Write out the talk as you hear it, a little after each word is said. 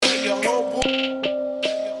Like,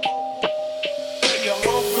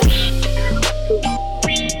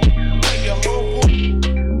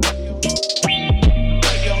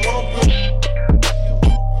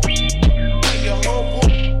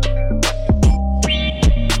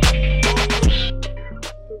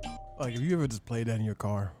 if you ever just play that in your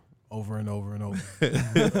car over and over and over.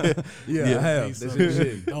 Yeah, I have. That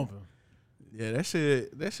shit dumping. Yeah,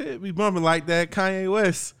 that shit be bumping like that Kanye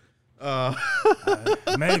West.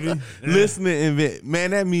 Maybe. Listening event. Man,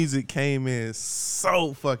 that music came in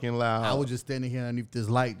so fucking loud. I was just standing here underneath this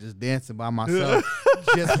light, just dancing by myself,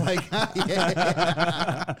 just like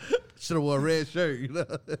Kanye. Should have wore a red shirt, you know.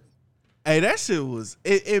 Hey, that shit was,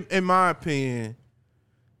 in my opinion,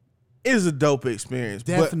 it was a dope experience.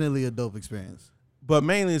 Definitely a dope experience. But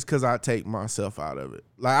mainly it's because I take myself out of it.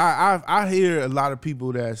 Like I hear a lot of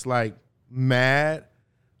people that's like mad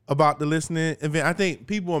about the listening event. I think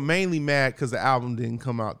people are mainly mad because the album didn't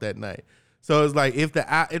come out that night. So it's like if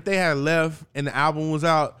they had left and the album was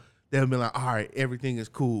out, they'd been like, all right, everything is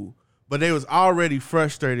cool. But they was already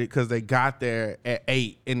frustrated because they got there at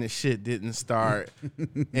 8 and the shit didn't start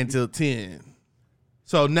until 10.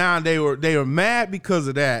 So now they were mad because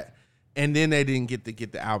of that, and then they didn't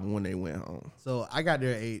get the album when they went home. So I got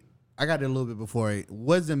there at 8. I got there a little bit before 8.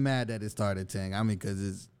 Wasn't mad that it started at 10. I mean, because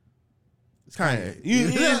it's Kanye.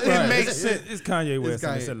 It makes sense. It's Kanye West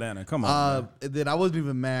and it's Atlanta. Come on. Then I wasn't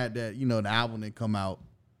even mad that, the album didn't come out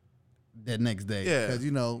that next day. Yeah. Because,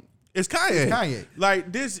 it's Kanye. It's Kanye.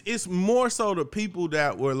 Like, this, it's more so the people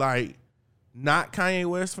that were like not Kanye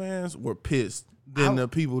West fans were pissed than the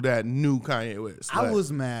people that knew Kanye West. I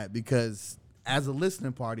was mad because as a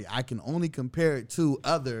listening party, I can only compare it to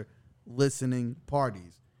other listening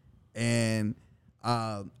parties. And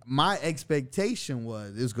my expectation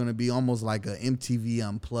was it was going to be almost like a MTV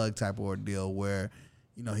Unplugged type of ordeal where,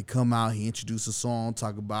 he come out, he introduced a song,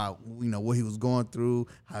 talk about, what he was going through,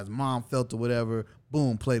 how his mom felt or whatever,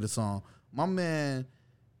 boom, play the song. My man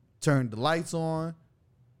turned the lights on,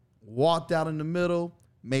 walked out in the middle,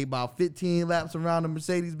 made about 15 laps around the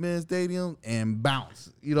Mercedes-Benz Stadium, and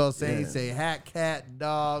bounced. You know what I'm saying? Yeah. He say, hat, cat,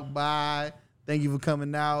 dog, bye. Thank you for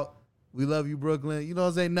coming out. We love you, Brooklyn. You know what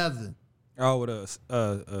I'm saying? Nothing. Oh, with a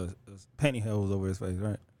pantyhose over his face,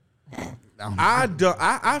 right? I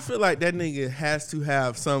feel like that nigga has to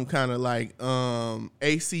have some kind of like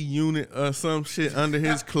AC unit or some shit under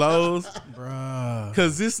his clothes. Bruh.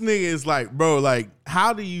 Cause this nigga is like, bro, like,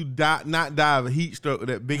 how do you not die of a heat stroke with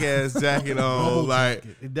that big ass jacket on? Like,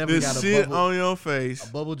 this shit on your face.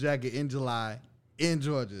 A bubble jacket in July in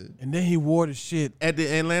Georgia. And then he wore the shit at the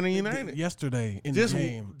Atlanta United yesterday in the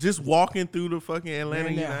game. Just walking through the fucking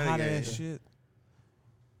Atlanta United hot game. ass shit.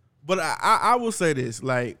 But I will say this,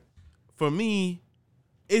 like, for me,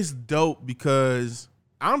 it's dope because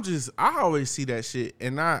I always see that shit,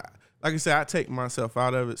 and like I said, I take myself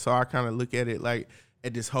out of it, so I kind of look at it like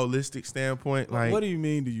at this holistic standpoint. Like, what do you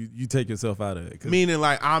mean? Do you take yourself out of it? Meaning,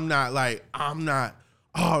 like, I'm not.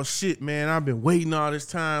 Oh shit, man! I've been waiting all this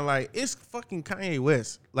time. Like, it's fucking Kanye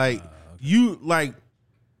West. Like, okay.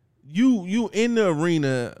 You in the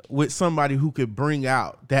arena with somebody who could bring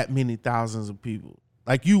out that many thousands of people.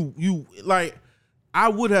 Like, you like. I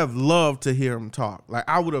would have loved to hear him talk. Like,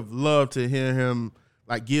 I would have loved to hear him,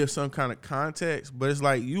 like, give some kind of context. But it's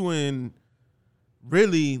like you in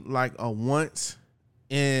really like a once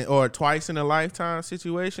or twice in a lifetime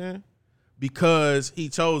situation because he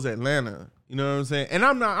chose Atlanta. You know what I'm saying? And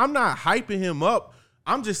I'm not hyping him up.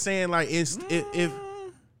 I'm just saying, like,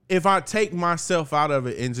 if I take myself out of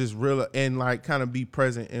it and just like kind of be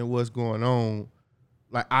present in what's going on,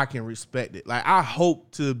 like, I can respect it. Like, I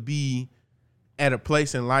hope to be at a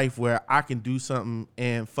place in life where I can do something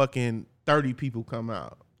and fucking 30 people come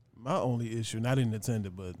out. My only issue, not in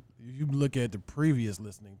attendance, but if you look at the previous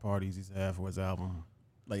listening parties he's had for his album,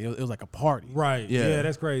 like, it was like a party. Right. Yeah,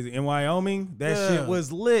 that's crazy. In Wyoming, that shit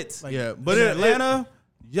was lit. Like, yeah, but in Atlanta,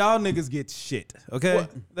 y'all niggas get shit. Okay? What?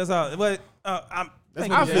 That's all. But that's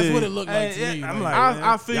what it looked like to me. I'm like,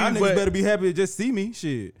 I feel y'all niggas better be happy to just see me.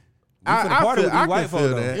 Shit. We finna party with these white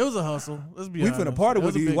folk. It was a hustle. Let's be honest. We finna party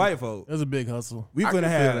with these white folk. It was a big hustle. We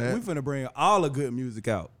finna bring all the good music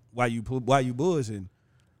out while you bullshitting.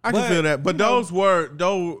 I can feel that. But those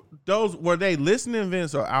were they listening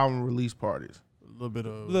events or album release parties? A little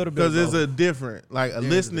bit because it's a different, like, a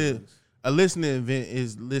listening event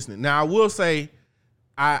is listening. Now, I will say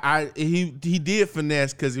he did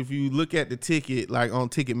finesse, because if you look at the ticket, like, on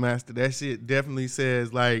Ticketmaster, that shit definitely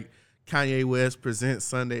says, like, Kanye West presents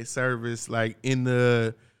Sunday service, like, in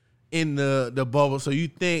the bubble. So you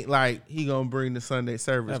think, like, he gonna bring the Sunday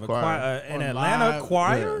service choir. An Atlanta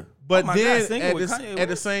choir? Yeah. But Oh my then God, singing at, with this, Kanye at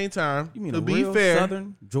the West? same time, You mean to a be real fair,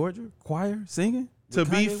 Southern Georgia choir singing? to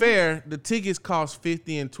with be Kanye West? fair, the tickets cost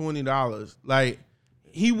 $50 and $20. Like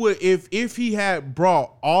he would if he had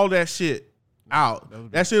brought all that shit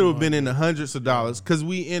out, that shit would have been in the hundreds of dollars because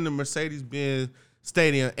we in the Mercedes-Benz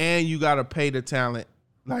Stadium and you gotta pay the talent.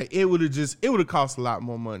 Like it would have cost a lot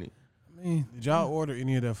more money. I mean, Did y'all order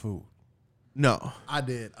any of that food? No. I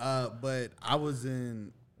did. But I was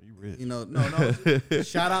in. You rich? No.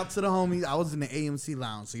 Shout out to the homies. I was in the AMC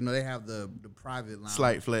lounge, so they have the private lounge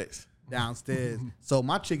Slight flex. downstairs. So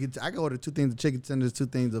my chicken, I could order 2 things of chicken tenders, 2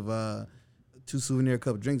 things of 2 souvenir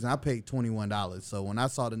cup drinks, and I paid $21. So when I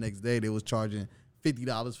saw the next day they was charging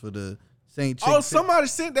 $50 for the same chicken. Oh, somebody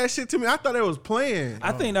sent that shit to me. I thought they was playing.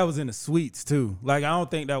 I think that was in the suites too. Like I don't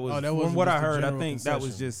think that was. Oh, that from wasn't what I just the heard, I general think that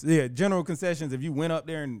was concession. just general concessions. If you went up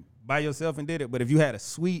there and by yourself and did it, but if you had a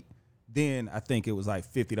suite, then I think it was like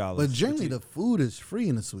 $50. But generally the food is free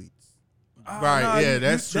in the suites. Right, yeah,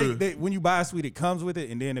 that's true. When you buy a suite, it comes with it,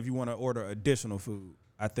 and then if you want to order additional food,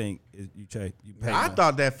 I think you pay. I more.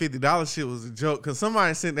 thought that $50 shit was a joke because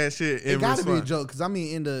somebody sent that shit in It got to be a response. joke because I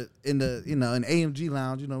mean in the in AMG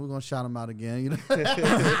lounge, we're gonna shout them out again.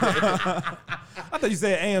 I thought you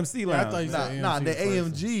said AMC lounge. I thought you said Nah, AMC the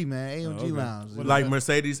first. AMG man, AMG okay. lounge. Like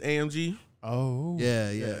Mercedes AMG. Oh, Yeah.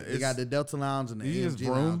 Yeah, They got it's- the Delta lounge and the Did you just AMG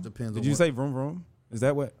vroom? lounge. Depends. Did on you what. say vroom vroom? Is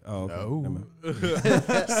that what? Oh, okay. No. Never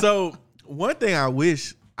mind. So one thing I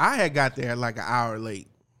wish I had got there like an hour late.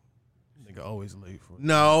 nigga always late for it.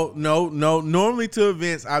 No. Normally to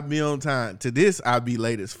events I'd be on time. To this I'd be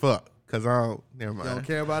late as fuck. Cause I don't. Never mind. You don't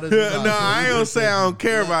care about it? No, I ain't gonna say I don't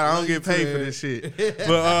care about it. I don't get paid for this shit.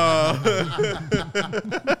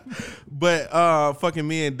 But fucking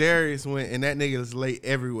me and Darius went, and that nigga was late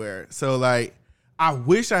everywhere. So like, I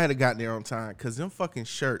wish I had gotten there on time, cause them fucking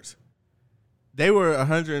shirts, they were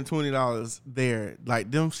 $120 there.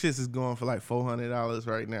 Like them shits is going for like $400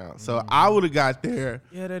 right now. So I would have got there.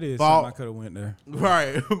 Yeah, that is. Bought- Something I could have went there.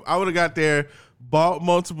 Right. I would have got there, bought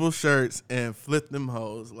multiple shirts, and flipped them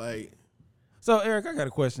hoes. Like, So Eric, I got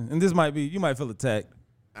a question, and this might be you might feel attacked,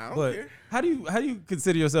 I don't but care. how do you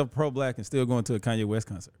consider yourself pro black and still going to a Kanye West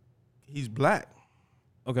concert? He's black.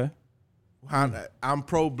 Okay. I'm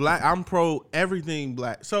pro black. I'm pro everything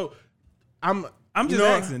black. So I'm I'm you just know,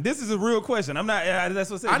 asking. This is a real question. I'm not. That's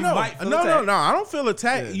what I said. I You know. might feel No. attacked. I don't feel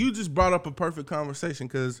attacked. Yeah. You just brought up a perfect conversation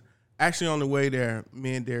because actually on the way there,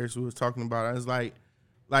 me and Darius was talking about it. I was like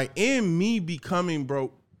in me becoming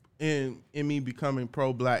broke, in me becoming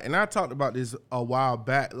pro black, and I talked about this a while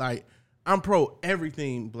back. Like I'm pro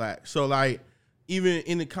everything black. So like even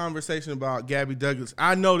in the conversation about Gabby Douglas,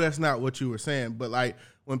 I know that's not what you were saying, but like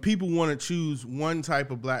when people want to choose one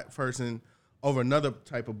type of black person over another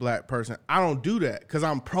type of black person, I don't do that because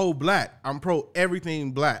I'm pro black. I'm pro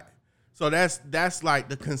everything black. So that's like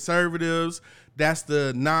the conservatives, that's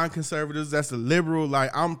the non-conservatives, that's the liberal.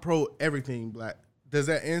 Like I'm pro everything black. Does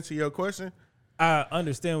that answer your question? I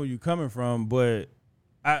understand where you're coming from, but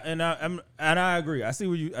I agree. I see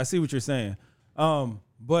what you're saying.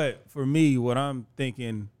 But for me, what I'm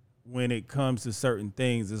thinking when it comes to certain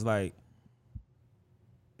things is like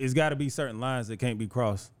it's got to be certain lines that can't be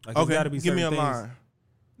crossed. Like it's got to be give me a certain things. line.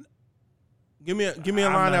 Give me a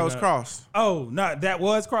I'm line not that was gonna- crossed. Oh, not that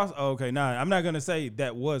was crossed. Oh, okay, nah, I'm not gonna say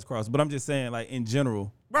that was crossed, but I'm just saying like in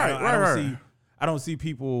general. Right, right. I don't see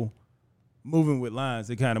people moving with lines.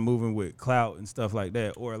 They're kind of moving with clout and stuff like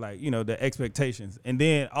that, or like the expectations. And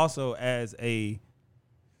then also as a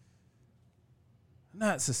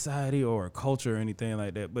not society or a culture or anything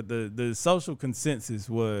like that, but the social consensus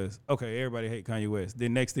was okay. Everybody hate Kanye West.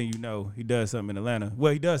 Then next thing you know, he does something in Atlanta.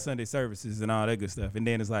 Well, he does Sunday services and all that good stuff, and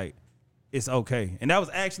then it's like. It's okay. And that was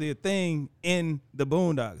actually a thing in the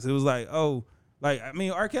Boondocks. It was like,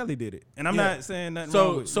 R. Kelly did it. And I'm Yeah. not saying nothing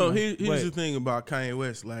wrong with Here's the thing about Kanye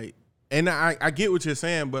West, like, and I get what you're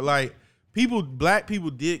saying, but like black people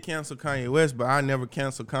did cancel Kanye West, but I never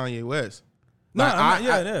canceled Kanye West. No, Like,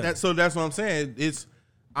 yeah. So that's what I'm saying.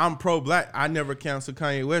 I'm pro black. I never canceled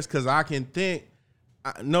Kanye West because I can think.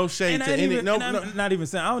 No shade And to any. I'm not even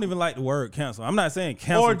saying, I don't even like the word cancel. I'm not saying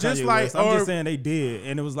cancel Or just Kanye like- West. I'm or- just saying they did.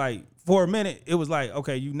 And it was like, for a minute, it was like,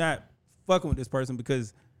 okay, you not fucking with this person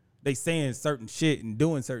because they saying certain shit and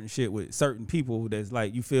doing certain shit with certain people that's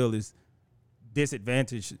like you feel is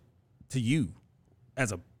disadvantage to you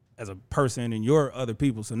as a person and your other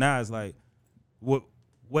people. So now it's like, what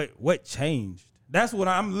changed? That's what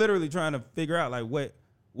I'm literally trying to figure out. Like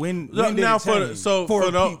when did Now it change? for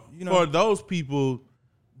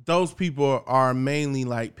those people are mainly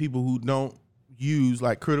like people who don't use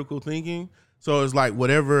like critical thinking. So it's like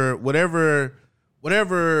whatever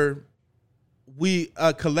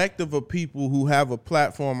a collective of people who have a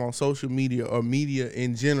platform on social media or media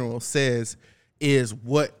in general says is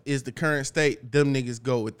what is the current state, them niggas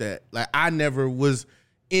go with that. Like, I never was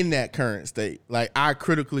in that current state. Like, I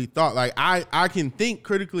critically thought, like, I can think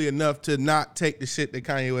critically enough to not take the shit that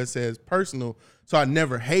Kanye West says personal, so I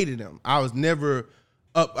never hated him. I was never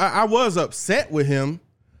I was upset with him,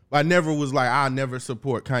 but I never was like, I'll never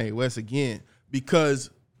support Kanye West again, because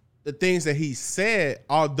the things that he said,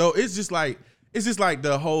 although it's just like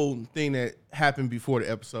the whole thing that happened before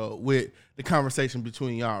the episode with the conversation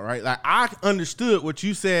between y'all, right? Like, I understood what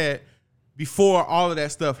you said before all of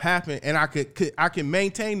that stuff happened, and I can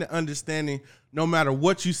maintain the understanding no matter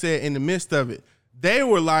what you said in the midst of it. They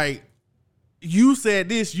were like, you said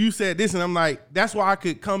this, and I'm like, that's why I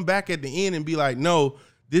could come back at the end and be like, no,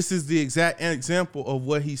 this is the exact example of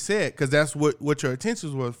what he said, because that's what your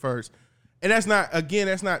intentions were first. And that's not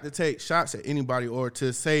to take shots at anybody or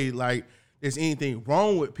to say like there's anything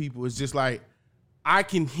wrong with people. It's just like, I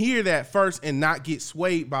can hear that first and not get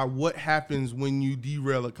swayed by what happens when you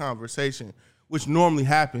derail a conversation, which normally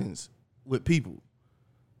happens with people.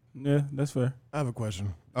 Yeah, that's fair. I have a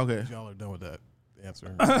question. Okay. Y'all are done with that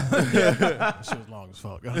answer. That shit was long as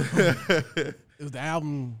fuck. Is the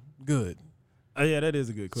album good? Oh yeah, that is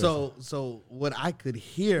a good question. So what I could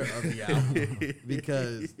hear of the album,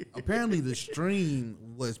 because apparently the stream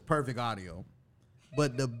was perfect audio,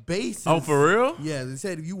 but the bass. Oh, for real? Yeah, they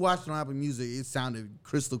said if you watched it on Apple Music, it sounded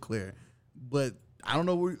crystal clear. But I don't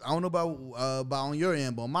know about on your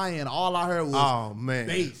end, but on my end, all I heard was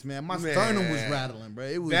bass, man. My sternum was rattling, bro.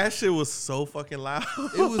 It was, that shit was so fucking loud.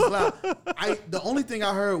 It was loud. The only thing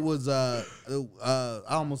I heard was I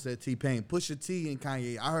almost said T-Pain, Pusha T and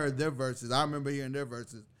Kanye. I heard their verses. I remember hearing their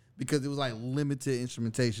verses because it was like limited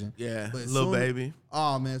instrumentation. Yeah, but Lil Baby.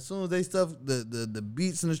 Oh man, as soon as they stuff the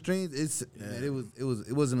beats and the strings, man,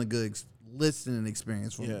 it wasn't a good listening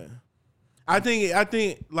experience for me. I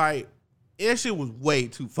think like, that shit was way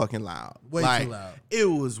too fucking loud. Way too loud. It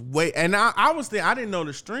was way, and I was thinking, I didn't know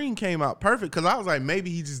the stream came out perfect, because I was like, maybe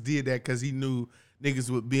he just did that because he knew niggas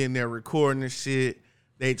would be in there recording the shit.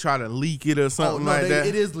 They try to leak it or something that.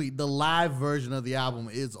 It is leaked. The live version of the album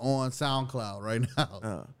is on SoundCloud right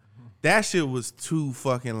now. That shit was too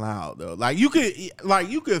fucking loud though. Like, you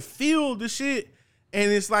could feel the shit,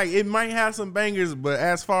 and it's like it might have some bangers, but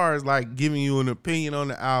as far as like giving you an opinion on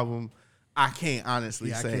the album, I can't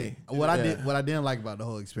honestly say. What I didn't like about the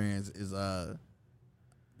whole experience is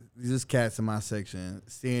these cats in my section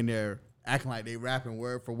sitting there acting like they rapping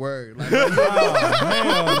word for word. Like, you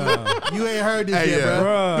ain't heard this yet,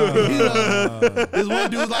 bro. You know, this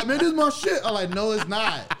one dude was like, man, this is my shit. I'm like, no, it's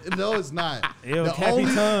not. No, it's not. The only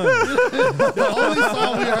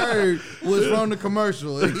song we heard was from the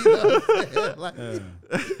commercial. You know what I'm saying?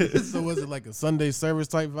 Like, So was it like a Sunday service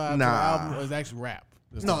type vibe to the album, or is it actually rap?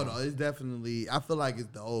 No, it's definitely. I feel like it's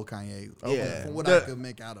the old Kanye. Yeah. From what I could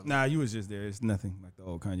make out of it. Nah, you was just there. It's nothing like the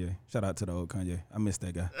old Kanye. Shout out to the old Kanye. I miss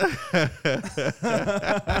that guy.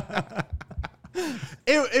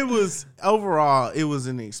 It was overall, it was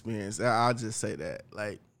an experience. I'll just say that.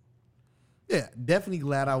 Like, yeah, definitely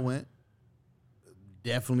glad I went.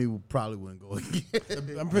 Definitely probably wouldn't go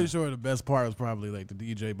again. I'm pretty sure the best part was probably like the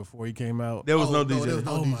DJ before he came out. there was no DJ. there was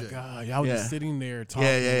no Oh my DJ. God, y'all was Yeah. just sitting there talking.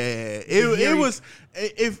 Yeah. It was.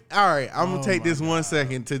 If all right, I'm gonna take this 1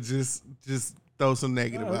 second to just throw some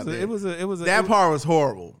negative out there. It was That part was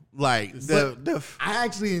horrible. Like the I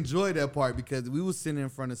actually enjoyed that part because we was sitting in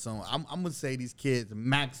front of someone. I'm gonna say these kids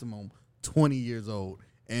maximum 20 years old,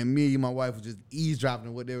 and me and my wife was just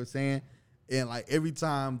eavesdropping what they were saying. And like every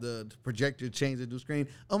time the projector changed the screen,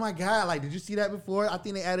 oh my God, like, did you see that before? I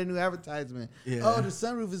think they added a new advertisement. Yeah. Oh, the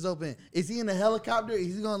sunroof is open. Is he in the helicopter?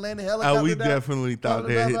 Is he gonna land the helicopter? we down? definitely thought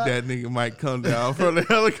Blah, blah, blah, that nigga might come down from the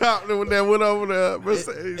helicopter when that went over the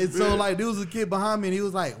Mercedes. And so like there was a kid behind me and he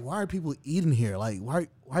was like, why are people eating here? Like, why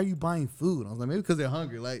are you buying food? I was like, maybe because they're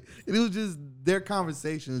hungry. Like, and it was just their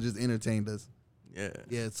conversation just entertained us.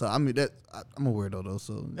 Yeah. So I mean I'm a weirdo though.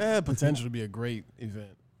 So It had potential to be a great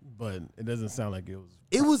event, but it doesn't sound like it was.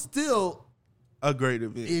 it was still a great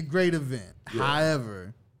event. a great event. Yeah.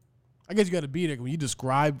 However, I guess you got to be there when you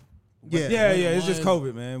describe. yeah, Yeah, it's just was.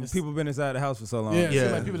 COVID, man. People been inside the house for so long. Yeah, it seemed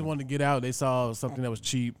Yeah. like people just wanted to get out. They saw something that was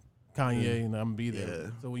cheap, Kanye, and I'm gonna be there. Yeah.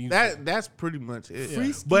 So when you That's pretty much it.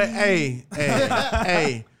 Free But ski.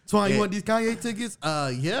 hey, Twan, Yeah. you want these Kanye tickets?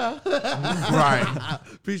 Yeah. Right.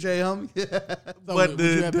 Appreciate it, homie. So But would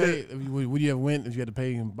you have the- paid, would you have went if you had to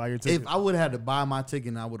pay and buy your ticket? If I would have had to buy my ticket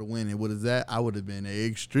and I would have win it, what is that? I would have been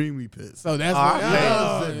extremely pissed. so that's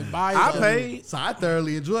I what paid. buy I it. paid. So I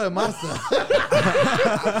thoroughly enjoyed myself.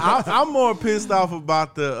 I'm more pissed off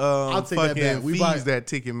about the I'll take that fucking back. We fees buy- that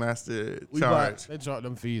Ticketmaster We charge. They charge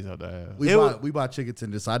them fees out there. We bought chicken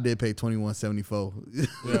tenders, so I did pay $21.74.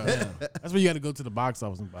 Yeah. That's where you got to go to the box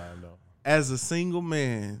office and buy them though. As a single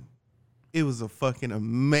man, it was a fucking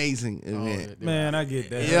amazing event. Man, I get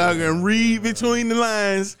that. Y'all can read between the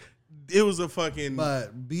lines. It was a fucking.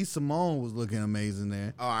 But B Simone was looking amazing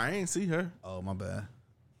there. Oh, I ain't see her. Oh, my bad.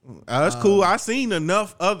 That's cool. I seen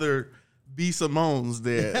enough other B Simones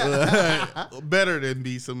there, better than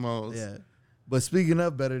B Simones. Yeah. But speaking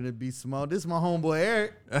of better than B Simone, this is my homeboy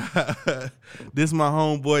Eric. This my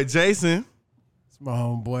homeboy Jason. It's my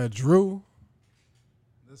homeboy Drew.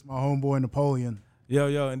 This is my homeboy Napoleon.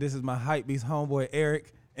 Yo, and this is my hype beast homeboy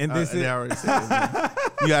Eric, and this They is already said it.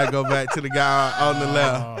 You gotta go back to the guy on the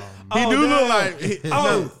left. He Oh, do look damn. like.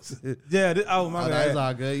 my That's bad.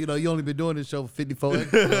 all good. You know, you only been doing this show for 54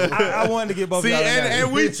 episodes. I wanted to get both. See, y'all in there.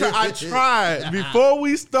 and I tried before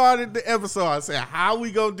we started the episode. I said, "How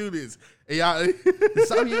we gonna do this?" And y'all,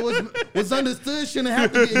 Something was understood shouldn't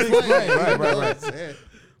have to be explained. Right.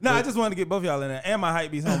 No, I just wanted to get both of y'all in there, and my hype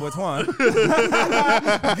beast homeboy Twan.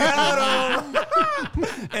 Got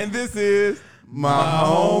him. And this is my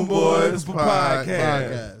homeboys podcast.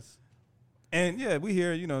 Podcast. And yeah, we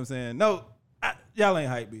here, you know what I'm saying? No, y'all ain't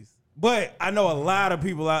hype beasts. But I know a lot of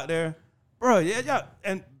people out there. Bro, yeah, y'all.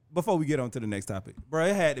 And before we get on to the next topic, bro,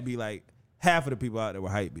 it had to be like half of the people out there were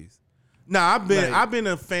hype beasts. Nah, Like- I've been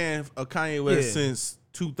a fan of Kanye West Yeah. since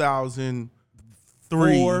 2003.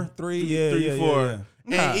 Three, yeah. And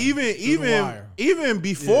Nah. wire. even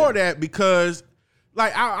before that, because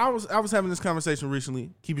like I was having this conversation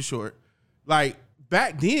recently. Keep it short. Like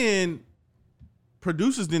back then,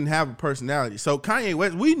 producers didn't have a personality. So Kanye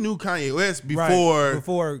West, we knew Kanye West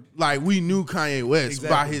before like we knew Kanye West by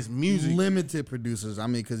Exactly. his music. Limited producers. I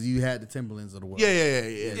mean, because you had the Timberlands of the world. Yeah.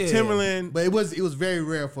 Yeah. Timberland. But it was very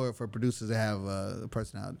rare for producers to have a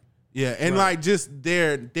personality. Yeah, and like just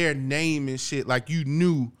their name and shit, like you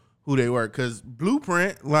knew who they were. Cause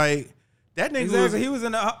Blueprint, like that nigga Exactly. was. He was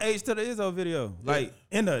in the H to the Izzo video, like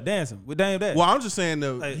in the dancing with Dame Dash. Well, I'm just saying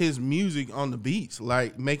Like- his music on the beats,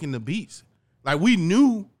 like making the beats. Like we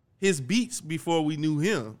knew his beats before we knew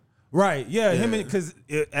him. Right, yeah, him because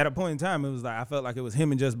at a point in time it was like I felt like it was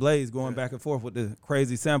him and Just Blaze going back and forth with the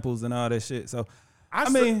crazy samples and all that shit. So I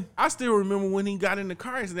mean, I still remember when he got in the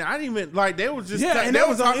car accident. I didn't even like they was just yeah, and they that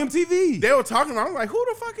were was on MTV. They were talking about. I'm like, who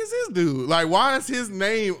the fuck is this dude? Like, why is his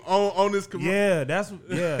name on this commercial? Yeah,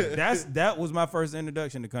 that was my first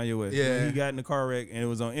introduction to Kanye West. Yeah. When he got in the car wreck and it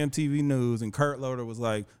was on MTV News and Kurt Loder was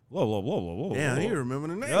like, whoa. Damn, he remember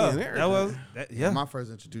the name. Yeah, and that everything. was yeah. My first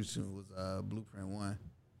introduction was Blueprint 1.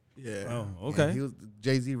 Yeah. Oh, okay. And he was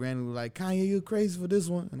Jay-Z randomly like, Kanye, you crazy for this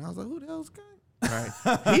one? And I was like, who the hell is Kanye? Right.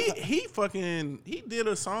 he did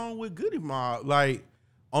a song with Goody Mob, like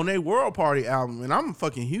on their World Party album. And I'm a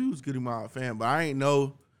fucking huge Goody Mob fan, but I ain't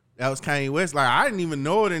know that was Kanye West. Like I didn't even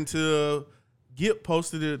know it until Gip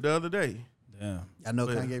posted it the other day. Yeah. I know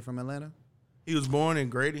Yeah. Kanye from Atlanta. He was born in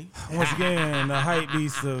Grady. Once again, the hype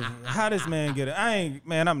beast of how this man get it.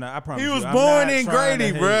 I'm not. I promise He you, was I'm born not in trying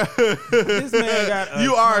Grady, to bro. hate. This man got.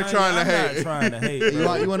 You are I'm trying to not hate. trying to hate, You bro.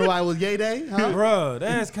 want to know why it was Yay Day? Huh? Bro,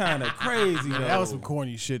 that's kind of crazy, though. That was some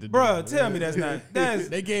corny shit to do. Bro, tell me that's not. That's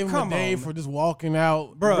They gave him come a day on, for just walking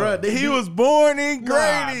out. bro. He was born in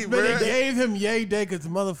Nah, Grady, but bro. they gave him Yay Day because the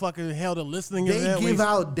motherfucker held a listening They event. give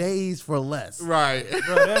out days for less. Right.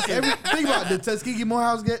 Bro, that's Think about the Tuskegee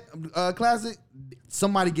Morehouse Classic.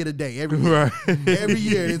 Somebody get a day every year. Right. Every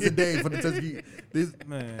year there's a day for the Tuskegee.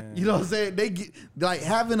 man. You know what I'm saying? They get like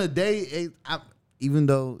having a day, even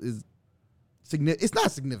though it's not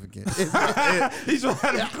significant. He's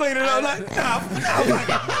trying to clean it up. Like,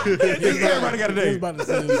 everybody got a I was day. about to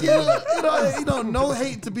say, you know, no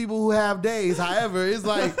hate to people who have days. However, it's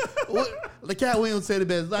like what the Cat Williams said it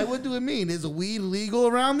best. Like, what do it mean? Is a weed legal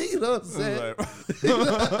around me? You know what I'm saying?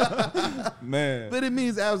 Man. But it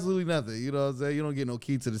means absolutely nothing. You know what I'm saying? You don't get no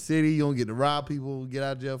key to the city. You don't get to rob people, get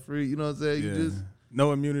out of jail free. You know what I'm saying? Yeah. You just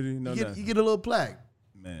No immunity, no you nothing. get a little plaque.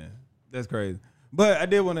 Man, that's crazy. But I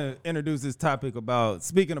did want to introduce this topic about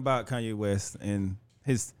speaking about Kanye West and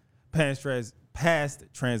his past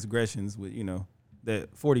transgressions with, that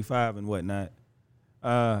 45 and whatnot.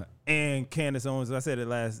 And Candace Owens, I said it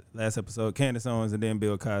last episode, Candace Owens and then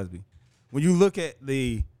Bill Cosby. When you look at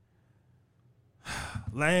the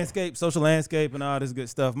landscape, social landscape, and all this good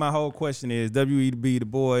stuff. My whole question is, W.E.B. Du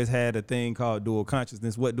Bois had a thing called dual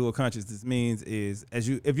consciousness. What dual consciousness means is,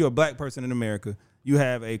 if you're a black person in America, you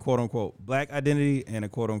have a quote unquote black identity and a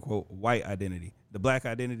quote unquote white identity. The black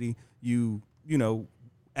identity, you know,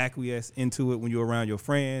 acquiesce into it when you're around your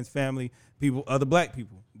friends, family, people, other black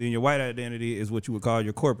people. Then your white identity is what you would call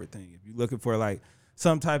your corporate thing. If you're looking for like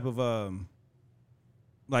some type of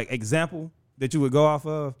like example that you would go off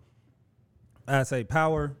of, I'd say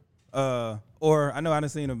power. Or I know I done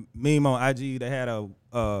seen a meme on IG that had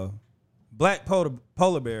a black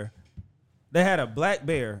polar bear. They had a black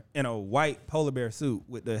bear in a white polar bear suit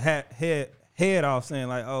with the head off, saying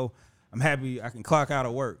like, "Oh, I'm happy I can clock out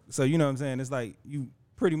of work." So you know what I'm saying? It's like you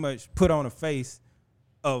pretty much put on a face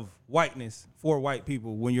of whiteness for white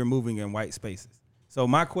people when you're moving in white spaces. So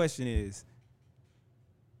my question is,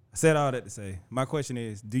 I said all that to say, my question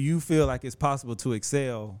is, do you feel like it's possible to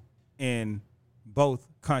excel in both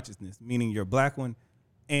consciousness, meaning your black one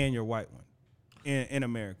and your white one in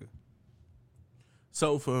America?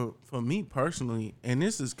 So for me personally, and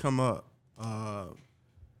this has come up,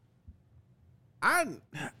 I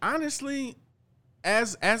honestly,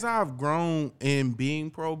 as I've grown in being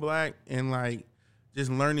pro-black and like just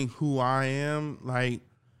learning who I am, like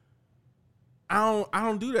I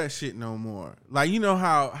don't do that shit no more. Like, you know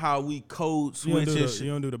how we code switch and shit.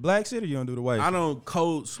 You don't do the black shit, or you don't do the white shit? I don't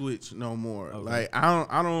code switch no more. Okay. Like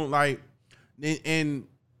I don't like, and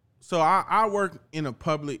so I work in a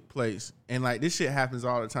public place, and like this shit happens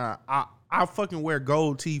all the time. I fucking wear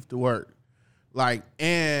gold teeth to work, like,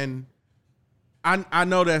 and I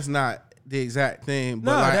know that's not the exact thing,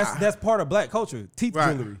 but no, like, that's part of black culture. Teeth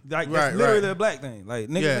right, jewelry, like right, that's literally right. a black thing. Like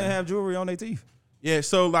niggas Yeah. didn't have jewelry on their teeth. yeah.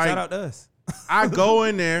 So like, Shout out to us. I go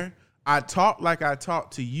in there, I talk like I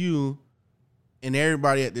talk to you and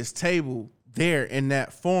everybody at this table there in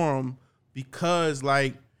that forum, because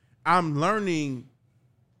like I'm learning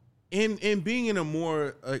in being in a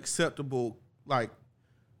more acceptable like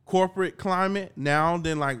corporate climate now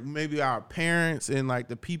than like maybe our parents and like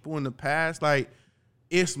the people in the past. Like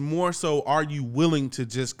it's more so, are you willing to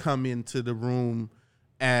just come into the room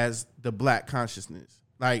as the black consciousness?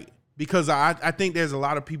 Like, because I think there's a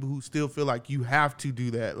lot of people who still feel like you have to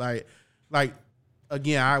do that. Like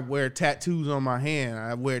again, I wear tattoos on my hand.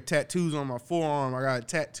 I wear tattoos on my forearm. I got a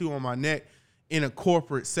tattoo on my neck in a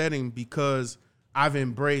corporate setting because I've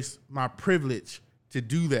embraced my privilege to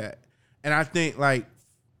do that. And I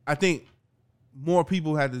think more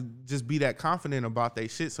people had to just be that confident about their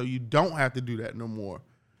shit, so you don't have to do that no more.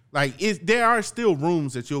 Like there are still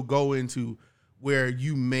rooms that you'll go into where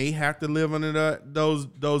you may have to live under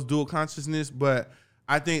those dual consciousness, but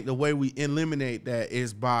I think the way we eliminate that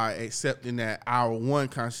is by accepting that our one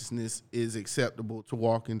consciousness is acceptable to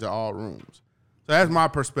walk into all rooms. So that's my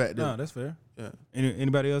perspective. No, that's fair. Yeah.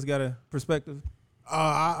 Anybody else got a perspective?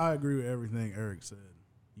 I agree with everything Eric said.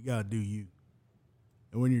 You gotta do you,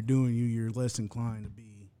 and when you're doing you, you're less inclined to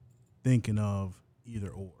be thinking of either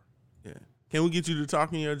or. Yeah. Can we get you to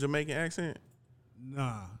talk in your Jamaican accent?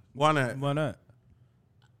 Nah, Why not? Why not?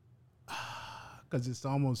 because it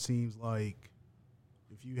almost seems like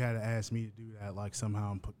if you had to ask me to do that, like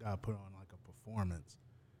somehow I put on like a performance.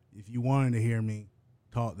 If you wanted to hear me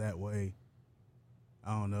talk that way,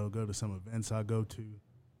 I don't know, go to some events I go to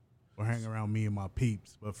or hang around me and my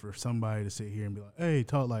peeps. But for somebody to sit here and be like, "Hey,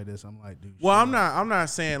 talk like this," I'm like, dude. Well, I'm not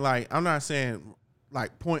saying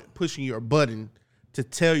pushing your button to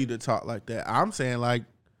tell you to talk like that. I'm saying like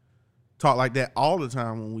talk like that all the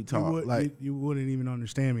time when we talk. You wouldn't even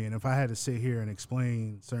understand me. And if I had to sit here and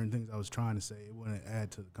explain certain things I was trying to say, it wouldn't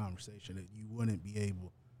add to the conversation. That you wouldn't be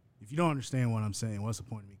able. If you don't understand what I'm saying, what's the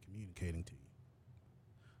point of me communicating to you?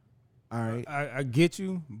 All right. I get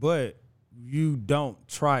you, but you don't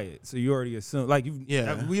try it, so you already assume. Like you,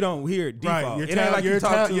 Yeah. we don't hear it default. Right, It ain't like you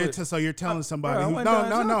talk to it. so you're telling somebody bro, I who, wasn't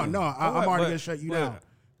done no, talking. I'm already gonna shut you But- down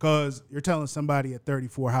because you're telling somebody at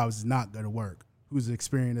 34 how it's not gonna work. Who's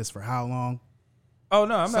experienced this for how long? Oh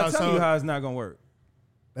no, I'm not So- telling you how it's not gonna work.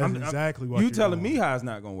 That's exactly what you you're telling doing. me how it's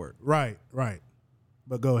not gonna work. Right.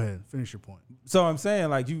 But go ahead, finish your point. So I'm saying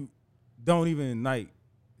like you don't even like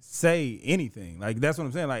say anything. Like that's what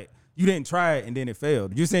I'm saying. Like you didn't try it and then it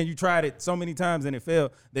failed. You're saying you tried it so many times and it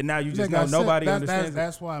failed that now you just know nobody understands.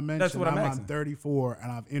 That's why I mentioned That's what I'm I'm asking. 34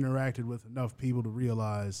 and I've interacted with enough people to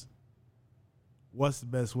realize what's the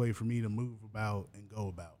best way for me to move about and go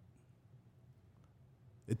about.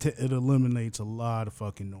 It eliminates a lot of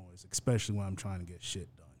fucking noise, especially when I'm trying to get shit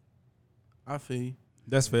done. I feel you.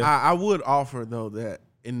 That's fair. I would offer though that,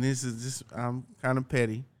 and this is just, I'm kind of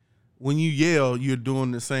petty. When you yell, you're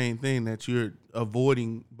doing the same thing that you're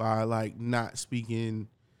avoiding by like not speaking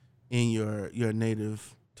in your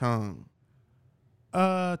native tongue?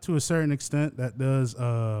 To a certain extent, that does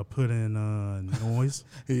put in noise.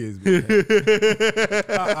 He is. But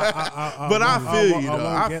I feel you, though.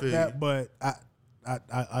 I feel that, you. but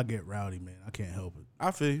I get rowdy, man. I can't help it.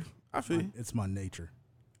 I feel you. It's my nature.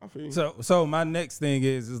 I feel you. So my next thing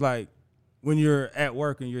is like when you're at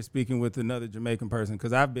work and you're speaking with another Jamaican person,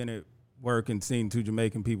 because I've been at work and seen two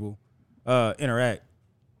Jamaican people interact,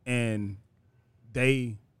 and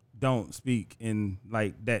they don't speak in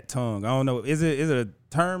like that tongue. I don't know. Is it a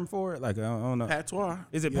term for it? Like I don't know. Patois.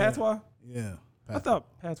 Is it Yeah. patois? Yeah. I thought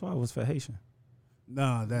patois was for Haitian.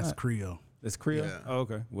 Nah, that's Creole. It's Creole. Yeah. Oh,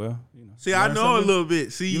 okay. Well, you know. See, I Learn know a something. little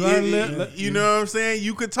bit. See, You learn you know what I'm saying?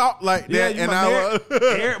 You could talk like Yeah, that, you and might,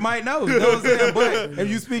 Eric might know. You know what I'm saying? But if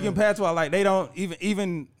you speak in patois, like they don't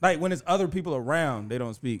even like when it's other people around, they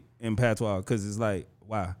don't speak in patois because it's like,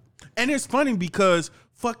 wow. And it's funny because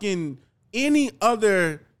fucking any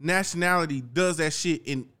other nationality does that shit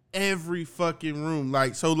in every fucking room.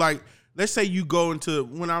 Like, so like, let's say you go into,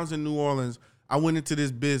 when I was in New Orleans, I went into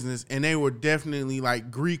this business and they were definitely like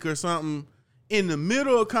Greek or something. In the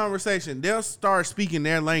middle of conversation, they'll start speaking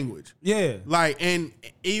their language. Yeah. Like, and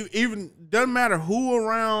even doesn't matter who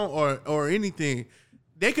around or anything,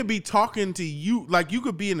 they could be talking to you. Like, you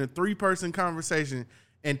could be in a 3-person conversation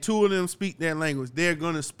and 2 of them speak their language. They're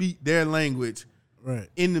gonna speak their language Right.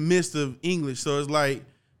 in the midst of English. So it's like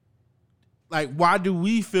why do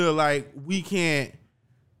we feel like we can't?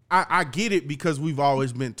 I get it because we've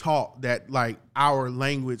always been taught that like our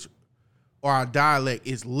language or our dialect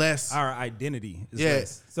is less. Our identity is Yeah,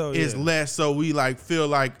 less. So it's yeah. less. So we like feel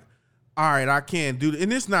like, all right, I can't do it.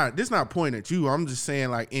 And this not pointing at you. I'm just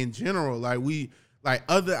saying like in general, like we like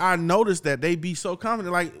I noticed that they be so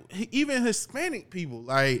confident. Like even Hispanic people,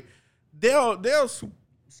 like they'll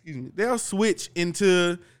switch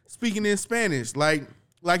into speaking in Spanish, like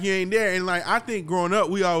you ain't there. And like I think growing up,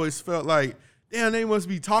 we always felt like, damn, they must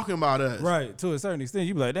be talking about us. Right. To a certain extent,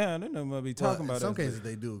 you be like, damn, they must be talking Well, about in some us. cases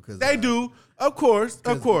they do because They do, of course.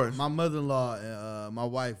 My mother-in-law and my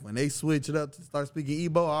wife, when they switch it up to start speaking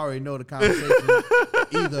Igbo, I already know the conversation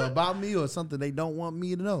either about me or something they don't want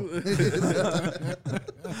me to know.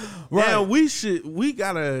 Right. We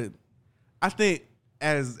gotta. I think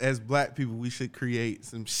as black people, we should create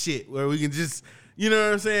some shit where we can just, you know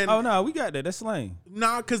what I'm saying? Oh no, we got that. That's slang.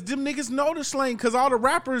 Nah, cause them niggas know the slang. Cause all the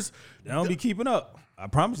rappers, They don't be keeping up. I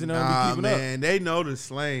promise you, they don't nah, be keeping up. man, they know the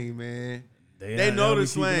slang, man. They don't know be the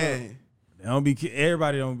keeping up. slang. They don't be.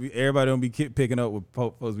 Everybody don't be picking up what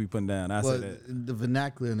folks be putting down. I say But that the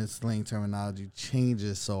vernacular and the slang terminology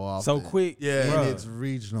changes so often. so quick. Yeah. And bruh. it's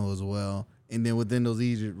regional as well. And then within those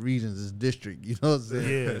regions, it's district. You know what I'm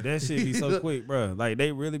saying? Yeah, that shit be so quick, bro. Like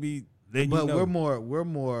they really be. Then But you know. we're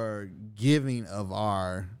more giving of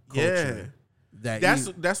our culture. That's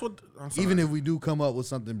what. I'm sorry. Even if we do come up with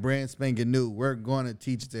something brand spanking new, we're going to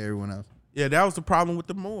teach it to everyone else. yeah, that was the problem with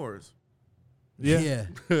the Moors. Yeah.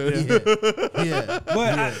 But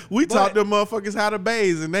We taught them motherfuckers how to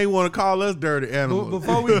bathe, and they want to call us dirty animals.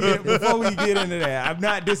 Before we get into that, I'm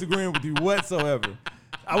not disagreeing with you whatsoever.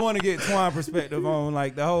 I want to get Twan perspective on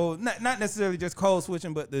like the whole, not necessarily just code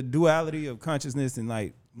switching, but the duality of consciousness and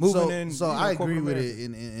like moving in. So you know, I agree corporate with America.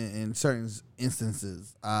 it in certain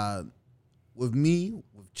instances. With me,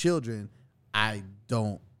 with children, I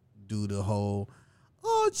don't do the whole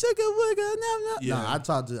chicken wigger. No. Yeah. I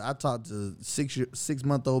talk to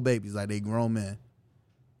 6-month-old babies like they grown men.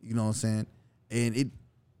 You know what I'm saying? And it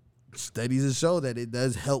studies have show that it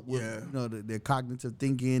does help with their cognitive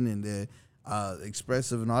thinking and their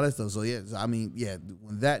expressive and all that stuff. So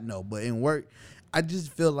when that no, but in work, I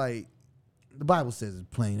just feel like the Bible says it's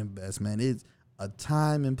plain and best, man. It's a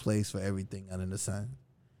time and place for everything under the sun.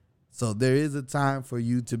 So there is a time for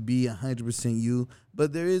you to be 100% you,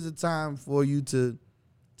 but there is a time for you to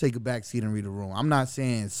take a back seat and read a room. I'm not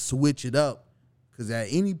saying switch it up, because at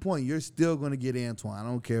any point you're still going to get Antoine. I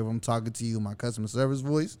don't care if I'm talking to you in my customer service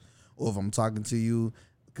voice or if I'm talking to you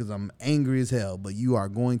because I'm angry as hell, but you are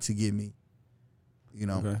going to get me. You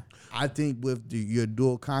know, Okay. I think with your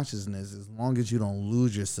dual consciousness, as long as you don't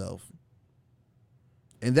lose yourself,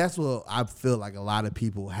 and that's what I feel like a lot of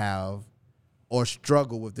people have or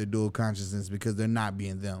struggle with their dual consciousness because they're not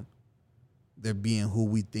being them. They're being who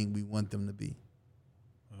we think we want them to be.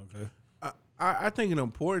 Okay. I think an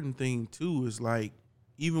important thing too is like,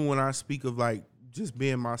 even when I speak of like just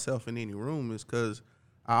being myself in any room, is because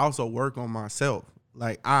I also work on myself.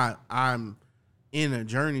 Like I'm in a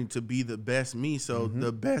journey to be the best me. So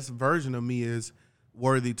the best version of me is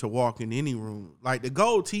worthy to walk in any room. Like the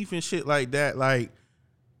gold teeth and shit like that. Like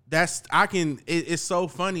it's so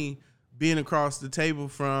funny being across the table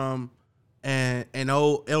from and an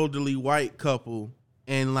old elderly white couple,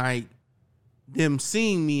 and like them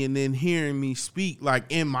seeing me and then hearing me speak like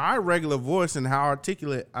in my regular voice and how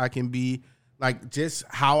articulate I can be, like just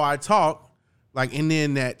how I talk, like, and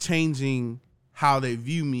then that changing how they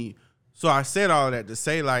view me. So I said all that to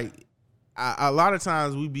say, like, a lot of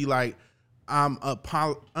times we be like, I'm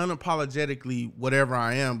unapologetically whatever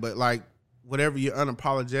I am, but like whatever you're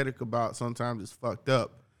unapologetic about sometimes it's fucked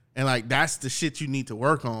up. And like that's the shit you need to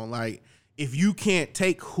work on. Like if you can't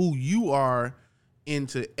take who you are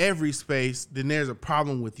into every space, then there's a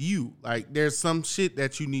problem with you. Like there's some shit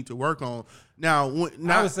that you need to work on. Now,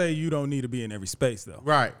 I would say you don't need to be in every space though.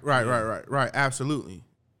 Right. Absolutely.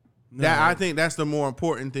 No. That I think that's the more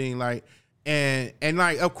important thing. Like, and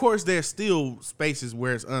like, of course, there's still spaces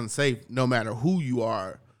where it's unsafe, no matter who you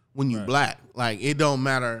are when you black. Like, it don't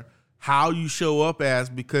matter how you show up as,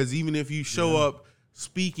 because even if you show up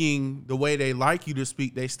speaking the way they like you to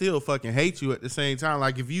speak, they still fucking hate you at the same time.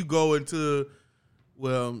 Like, if you go into,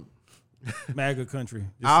 well, MAGA country.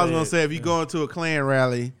 I was gonna say if you go into a Klan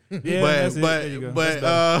rally, Yeah, but you you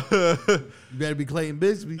better be Clayton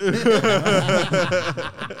Bigsby.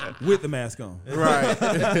 with the mask on.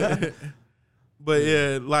 right. But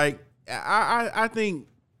yeah, like I think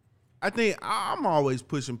I'm always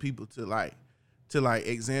pushing people to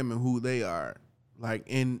examine who they are, like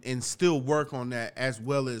and still work on that, as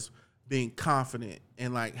well as being confident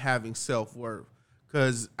and like having self-worth.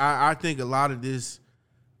 Because I think a lot of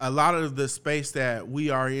the space that we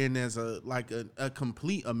are in as a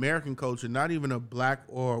complete American culture, not even a black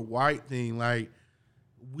or white thing, like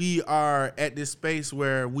we are at this space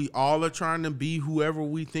where we all are trying to be whoever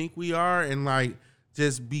we think we are, and like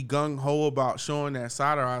just be gung-ho about showing that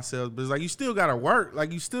side of ourselves. But it's like you still gotta work.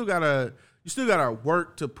 Like you still gotta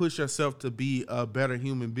work to push yourself to be a better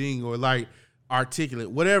human being, or like articulate,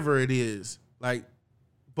 whatever it is. Like,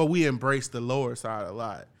 but we embrace the lower side a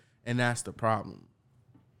lot, and that's the problem.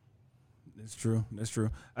 That's true.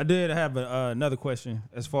 I did have another question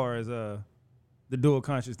as far as the dual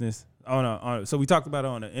consciousness so we talked about it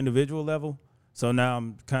on an individual level. So now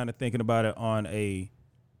I'm kind of thinking about it on a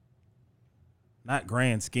not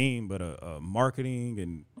grand scheme, but a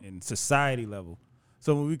marketing and society level.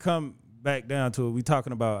 So when we come back down to it, we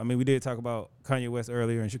did talk about Kanye West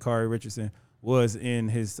earlier, and Sha'Carri Richardson was in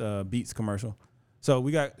his Beats commercial. So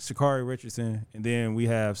we got Sha'Carri Richardson, and then we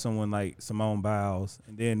have someone like Simone Biles,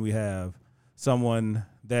 and then we have someone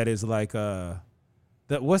that is like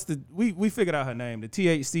we figured out her name, the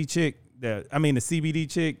THC chick, the CBD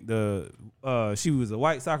chick, she was a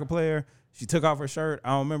white soccer player. She took off her shirt. I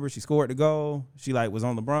don't remember. She scored the goal. She like was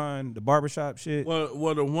on LeBron, the barbershop shit.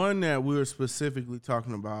 Well, the one that we were specifically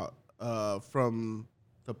talking about from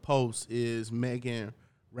the Post is Megan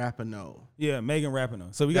Rapinoe. Yeah, Megan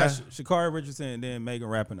Rapinoe. So we got Sha'Carri Richardson and then Megan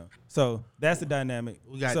Rapinoe. So that's the dynamic.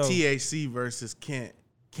 We got THC versus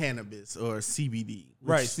cannabis or CBD.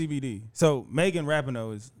 Right, CBD. So Megan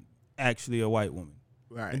Rapinoe is actually a white woman.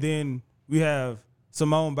 Right. And then we have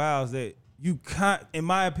Simone Biles that you can't, in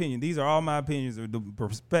my opinion, these are all my opinions or the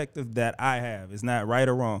perspective that I have. It's not right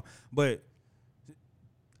or wrong. But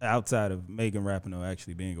outside of Megan Rapinoe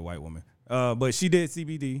actually being a white woman. But she did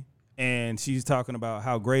CBD, and she's talking about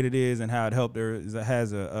how great it is and how it helped her. It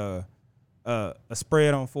has a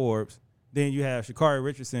spread on Forbes. Then you have Sha'Carri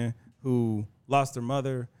Richardson, who lost her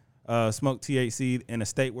mother, smoked THC in a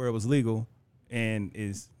state where it was legal, and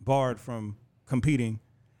is barred from competing.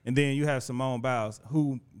 And then you have Simone Biles,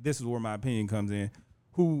 who, this is where my opinion comes in,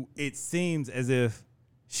 who it seems as if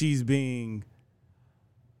she's being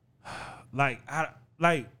like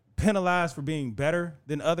penalized for being better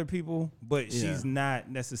than other people, but she's not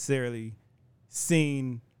necessarily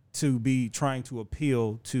seen to be trying to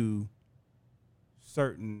appeal to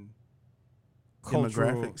certain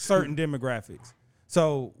demographics.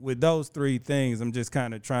 So with those three things, I'm just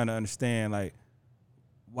kind of trying to understand like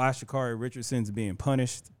why Sha'Carri Richardson's being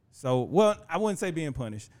punished. So, well, I wouldn't say being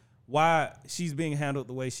punished. Why she's being handled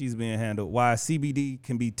the way she's being handled. Why CBD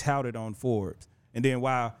can be touted on Forbes. And then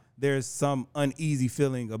why there's some uneasy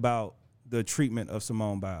feeling about the treatment of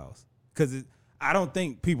Simone Biles. Because I don't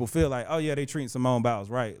think people feel like, oh, yeah, they treat Simone Biles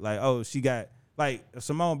right. Like, oh, she got, like, if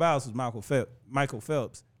Simone Biles was Michael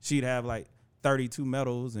Phelps, she'd have, like, 32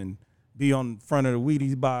 medals and be on front of the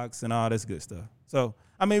Wheaties box and all this good stuff. So,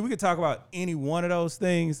 I mean, we could talk about any one of those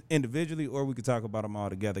things individually, or we could talk about them all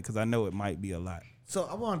together, because I know it might be a lot. So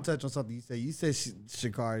I want to touch on something you said. You said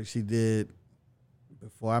Sha'Carri, she did,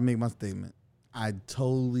 before I make my statement,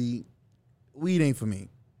 weed ain't for me.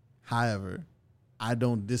 However, I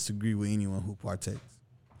don't disagree with anyone who partakes.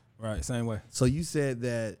 Right, same way. So you said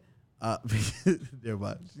that,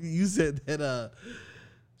 you said that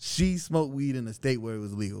She smoked weed in a state where it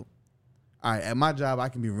was legal. All right, at my job, I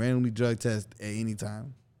can be randomly drug tested at any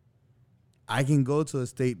time. I can go to a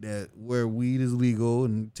state where weed is legal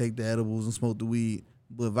and take the edibles and smoke the weed.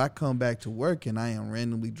 But if I come back to work and I am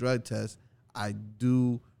randomly drug tested, I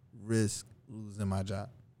do risk losing my job.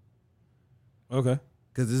 Okay.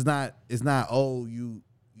 Because it's not you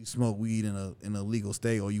smoke weed in a legal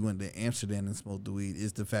state or you went to Amsterdam and smoked the weed.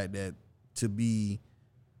 It's the fact that to be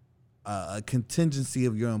a contingency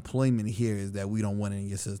of your employment here is that we don't want it in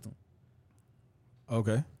your system.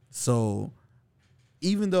 Okay. So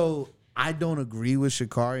even though I don't agree with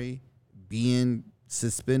Sha'Carri being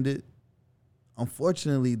suspended,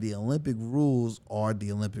 unfortunately, the Olympic rules are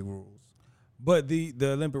the Olympic rules. But the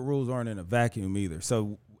Olympic rules aren't in a vacuum either.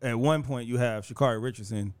 So at one point you have Sha'Carri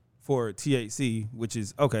Richardson for THC, which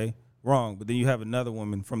is okay, wrong. But then you have another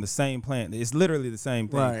woman from the same plant. It's literally the same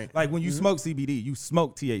thing. Right. Like when you smoke CBD, you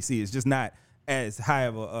smoke THC. It's just not as high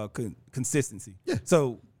of a consistency. Yeah.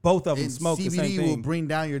 So both of them And smoke the same CBD thing. will bring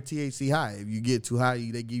down your THC high. If you get too high,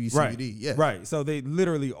 they give you CBD. Yeah. Right. So they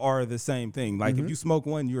literally are the same thing. Like if you smoke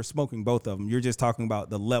one, you're smoking both of them. You're just talking about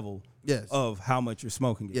the level of how much you're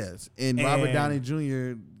smoking it. Yes. And Robert Downey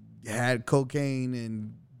Jr. had cocaine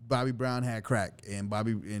and Bobby Brown had crack. And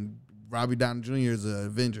Robbie Downey Jr. is an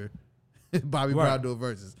Avenger. Bobby Brown do a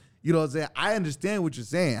versus. You know what I'm saying? I understand what you're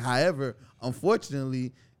saying. However,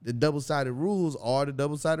 unfortunately, the double-sided rules are the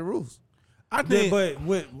double-sided rules. I think,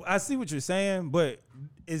 I see what you're saying, but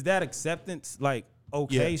is that acceptance like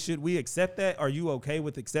okay? Yeah. Should we accept that? Are you okay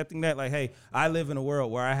with accepting that? Like, hey, I live in a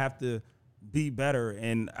world where I have to be better,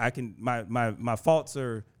 and I can my faults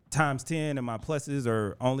are times 10, and my pluses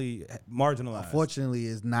are only marginalized. Unfortunately,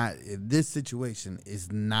 it's not. This situation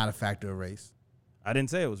is not a factor of race. I didn't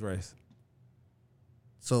say it was race.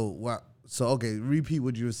 So what? So okay, repeat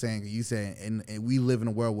what you were saying. You saying, and we live in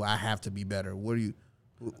a world where I have to be better. Where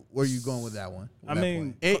are you going with that one? I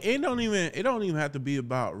mean, it don't even have to be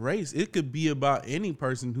about race. It could be about any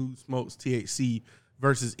person who smokes THC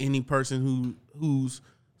versus any person who's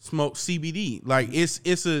smoked CBD. Like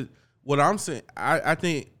it's a what I'm saying. I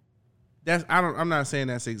think that's I'm not saying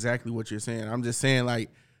that's exactly what you're saying. I'm just saying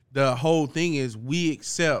like the whole thing is we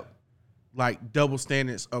accept like double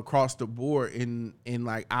standards across the board in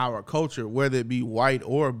like our culture, whether it be white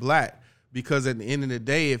or black. Because at the end of the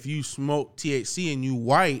day, if you smoke THC and you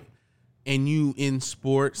white and you in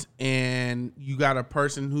sports and you got a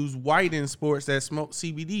person who's white in sports that smokes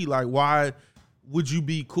CBD, like why would you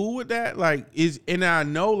be cool with that? Like and I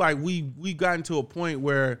know like we gotten to a point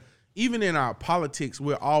where even in our politics,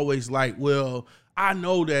 we're always like, well, I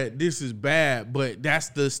know that this is bad, but that's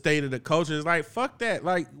the state of the culture. It's like, fuck that.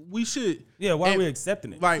 Like we should. Yeah, why are we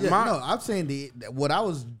accepting it? Like I'm saying what I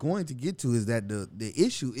was going to get to is that the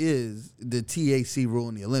issue is the THC rule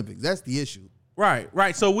in the Olympics. That's the issue.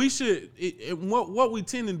 Right. So we should. What we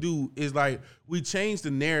tend to do is like we change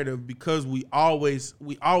the narrative because we always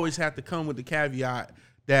have to come with the caveat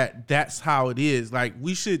that that's how it is. Like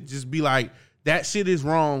we should just be like that shit is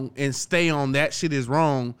wrong and stay on that shit is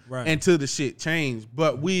wrong until the shit change.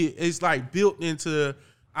 But it's like built into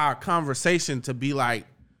our conversation to be like,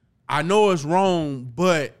 I know it's wrong,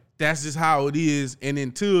 but that's just how it is. And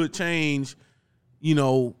until it change,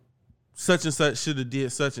 such and such should have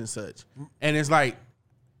did such and such. And it's like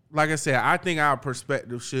I said, I think our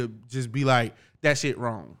perspective should just be like, that shit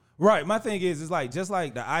wrong. Right. My thing is, it's like, just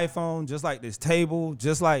like the iPhone, just like this table,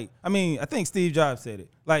 just like, I think Steve Jobs said it.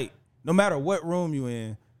 Like, no matter what room you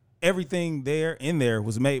in, everything in there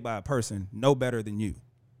was made by a person no better than you.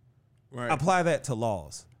 Right. Apply that to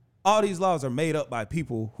laws. All these laws are made up by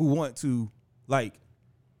people who want to like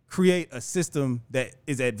create a system that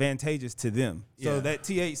is advantageous to them. So that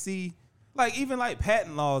THC, like even like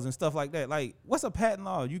patent laws and stuff like that. Like, what's a patent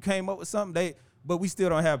law? You came up with something, but we still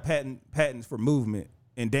don't have patents for movement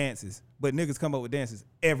and dances. But niggas come up with dances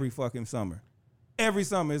every fucking summer. Every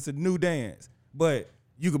summer it's a new dance. But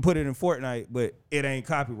you can put it in Fortnite, but it ain't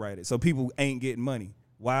copyrighted. So people ain't getting money.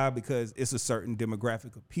 Why? Because it's a certain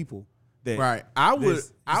demographic of people that right. I would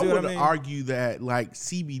I mean? argue that like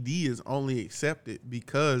CBD is only accepted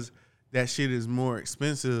because that shit is more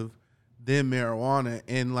expensive than marijuana,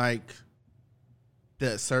 and like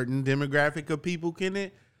the certain demographic of people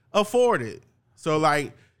can afford it. So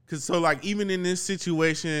like, even in this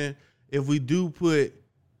situation, if we do put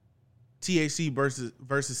THC versus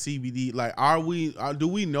CBD, like do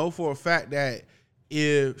we know for a fact that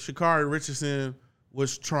if Sha'Carri Richardson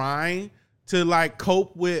was trying to like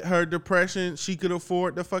cope with her depression, she could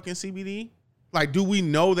afford the fucking CBD? Like, do we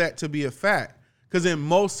know that to be a fact? Because in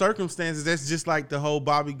most circumstances, that's just like the whole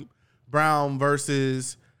Bobby Brown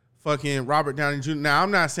versus fucking Robert Downey Jr. Now,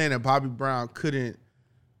 I'm not saying that Bobby Brown couldn't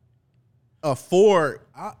afford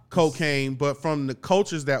cocaine, but from the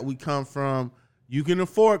cultures that we come from, you can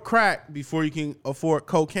afford crack before you can afford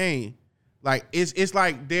cocaine. Like it's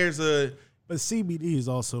like there's a. But CBD is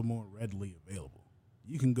also more readily available.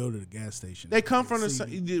 You can go to the gas station. They come from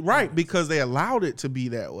the right because they allowed it to be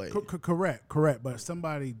that way. Correct. But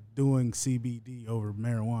somebody doing CBD over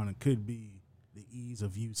marijuana could be the ease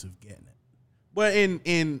of use of getting it. But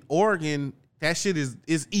in Oregon, that shit is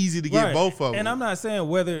easy to get both of them. And I'm not saying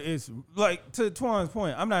whether it's like to Twan's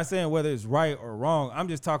point. I'm not saying whether it's right or wrong. I'm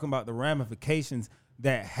just talking about the ramifications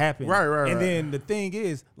that happen. Right. And then the thing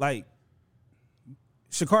is, like,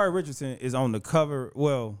 Sha'Carri Richardson is on the cover.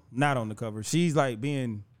 Well, not on the cover. She's like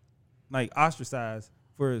being like ostracized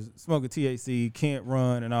for smoking THC, can't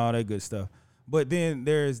run, and all that good stuff. But then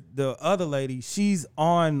there's the other lady. She's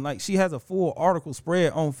on, like, she has a full article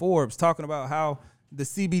spread on Forbes talking about how the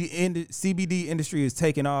CBD industry is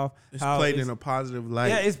taking off. It's played in a positive light.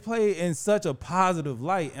 Yeah, it's played in such a positive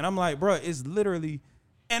light. And I'm like, bro, it's literally,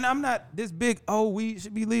 and I'm not this big, weed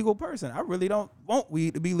should be legal person. I really don't want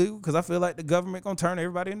weed to be legal because I feel like the government going to turn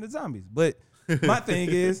everybody into zombies. But my thing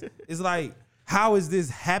is like, how is this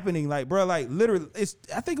happening? Like, bro, like literally,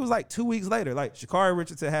 I think it was like 2 weeks later, like Sha'Carri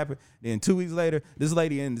Richardson happened. Then 2 weeks later, this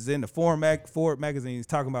lady is in the Forbes magazines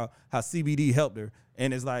talking about how CBD helped her.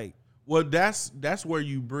 And it's like, well, that's where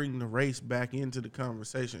you bring the race back into the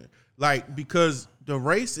conversation. Like, because the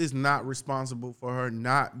race is not responsible for her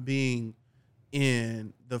not being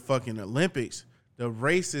in the fucking Olympics. The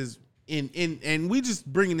race is and we just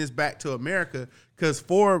bringing this back to America because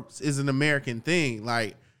Forbes is an American thing.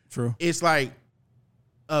 Like, true. It's like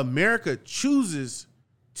America chooses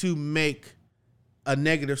to make a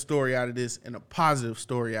negative story out of this and a positive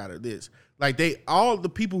story out of this. Like, all the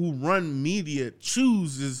people who run media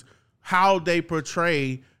chooses how they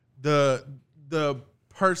portray the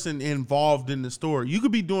person involved in the story. You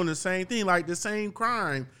could be doing the same thing, like the same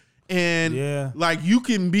crime, and like you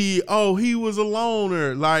can be, he was a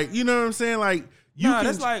loner, like, you know what I'm saying? Like,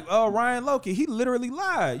 that's like Ryan Lochte. He literally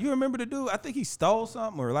lied. You remember the dude? I think he stole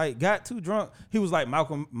something or like got too drunk. He was like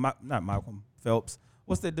not Malcolm Phelps.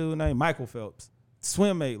 What's that dude name? Michael Phelps.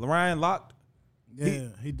 Swim mate, Ryan Lochte. Yeah,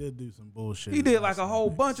 he did do some bullshit. He did like a whole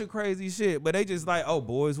bunch of crazy shit, but they just like,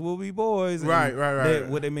 boys will be boys. Right.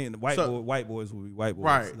 What they mean, white boys will be white boys.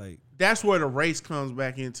 Right. Like, that's where the race comes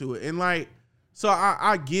back into it. And like, so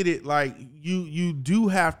I get it. Like, you do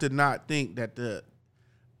have to not think that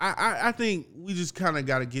I think we just kind of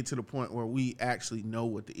got to get to the point where we actually know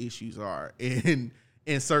what the issues are in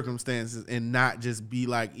circumstances and not just be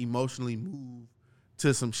like emotionally moved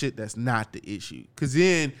to some shit that's not the issue. Because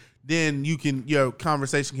then your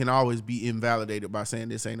conversation can always be invalidated by saying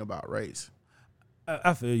this ain't about race.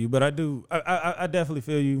 I feel you, but I definitely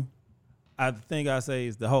feel you. I think I say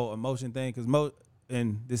is the whole emotion thing because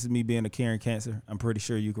and this is me being a Karen Cancer. I'm pretty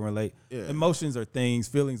sure you can relate. Yeah. Emotions are things,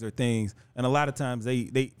 feelings are things, and a lot of times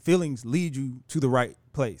they feelings lead you to the right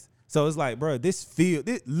place. So it's like, bro, this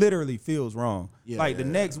literally feels wrong. Yeah, like the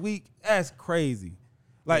next week, that's crazy.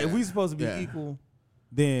 Like if we supposed to be equal,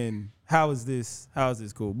 then how is this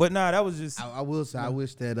cool? But nah, that was just. I will say, I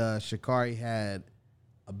wish that Sha'Carri had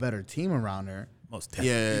a better team around her. Most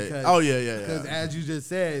definitely. Yeah. Because as you just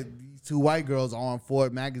said, these two white girls on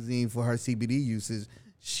Forbes magazine for her CBD uses.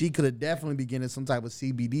 She could have definitely been getting some type of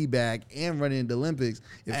CBD bag and running the Olympics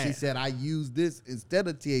if she said, I use this instead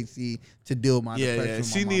of THC to deal with my depression. Yeah,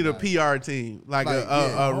 she need a PR team. Like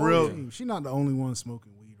a real team. She's not the only one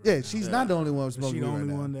smoking weed right now. She's not the only one smoking weed. She's the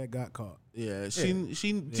only one that got caught. Yeah, she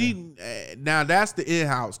now that's the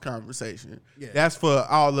in-house conversation. Yeah. That's for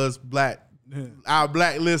all us our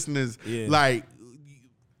black listeners. Yeah. Like,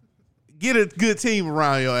 get a good team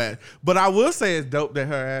around your ass. But I will say it's dope that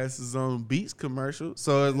her ass is on Beats commercial.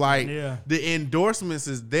 So it's like the endorsements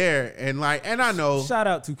is there. And I know. Shout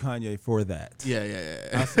out to Kanye for that. Yeah.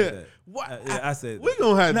 I said that. What? I said we're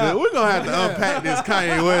gonna have to unpack this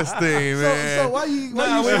Kanye West thing, man. So why you what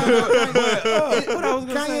I was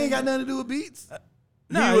gonna say? Kanye ain't got nothing to do with Beats.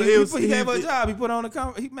 He gave her a job. He put on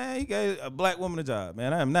he gave a black woman a job,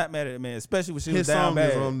 man. I am not mad at that man, especially when she was down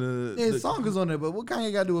bad. His song is on there, but what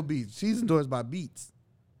Kanye got to do with Beats? She's endorsed by Beats,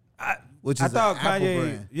 which is I thought Apple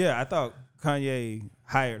brand. Yeah, I thought Kanye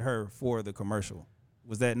hired her for the commercial.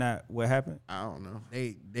 Was that not what happened? I don't know.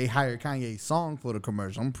 They hired Kanye's song for the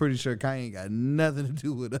commercial. I'm pretty sure Kanye got nothing to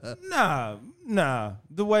do with her. Nah.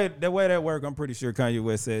 The way that worked, I'm pretty sure Kanye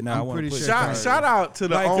West said, "Nah, I want to put shout out to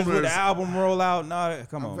the owners. When the album roll out and all that.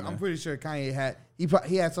 Come on, I'm pretty sure Kanye had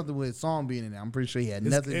he had something with his song being in there. I'm pretty sure he had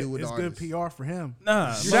nothing to do with the artist. It's good PR for him.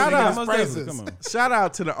 Nah, shout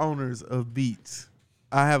out to the owners of Beats.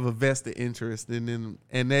 I have a vested interest in them,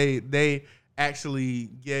 and they actually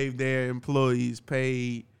gave their employees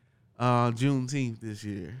paid Juneteenth this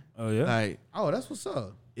year. Oh yeah. Like, Oh, that's what's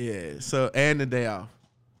up. yeah. So and the day off,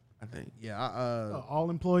 I think. Yeah, All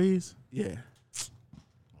employees. Yeah.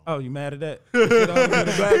 Oh, you mad at that?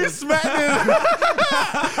 He smacked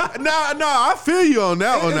it. No, I feel you on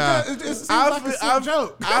that one now. It seems like a sick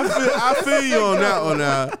joke. I feel you on that one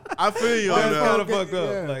now. I feel you on That's that. kind of fucked up.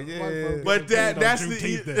 Yeah. Like, yeah. But that's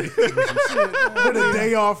Juneteenth the Put a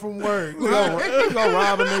day off from work. You go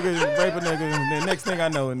rob a nigga, and rape a nigga, and the next thing I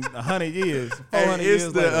know, in 100 years, 400 Hey, years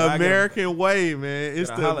it's later, the I get American way, man. It's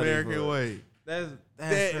get a the holiday American for it. way. That's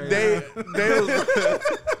They was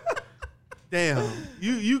damn.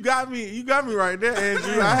 You got me right there,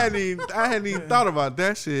 Andrew. I hadn't even thought about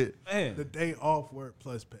that shit. man. The day off work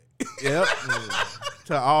plus pay. Yep.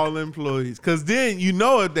 To all employees. Cause then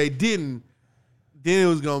if they didn't, then it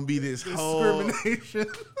was gonna be this whole Discrimination.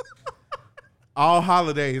 all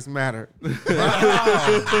holidays matter.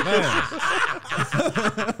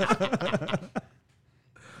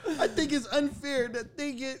 I think it's unfair that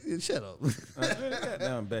they get. Shut up.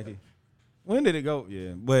 Down, Becky. When did it go?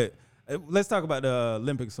 Yeah, but let's talk about the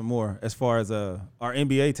Olympics some more. As far as our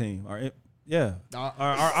NBA team, our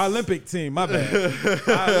Olympic team. My bad.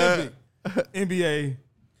 Our Olympic NBA.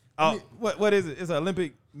 What is it? It's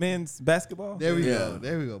Olympic men's basketball. There we Yeah. go.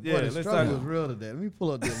 There we go. Boy, Yeah, the let's struggle talk- is real today. Let me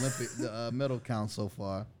pull up the medal count so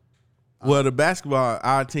far Well, the basketball,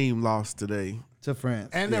 our team lost today. to France.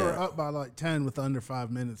 And they were up by like 10 with under 5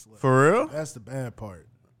 minutes left. For real? That's the bad part.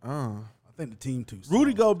 Oh. I think the team too slow.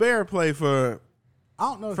 Rudy Gobert played for I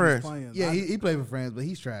don't know if France. he's playing. Yeah, he played for France, but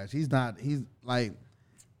he's trash. He's not. He's like,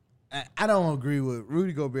 I don't agree with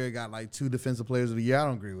Rudy Gobert. Got like 2 defensive players of the year. I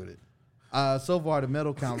don't agree with it. So far, the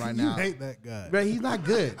medal count right you now. hate that guy. Bro, he's not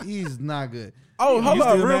good. He's not good. Oh, hold You on,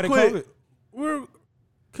 still real mad at quick. COVID?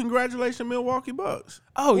 Congratulations, Milwaukee Bucks.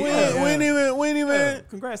 Oh We ain't even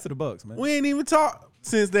Congrats to the Bucks, man. we ain't even talked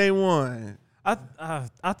since they won. I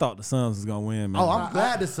thought the Suns was gonna win, man. Oh, I'm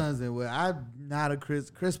glad the Suns didn't win. I'm not a Chris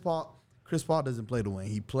Paul. Chris Paul doesn't play to win.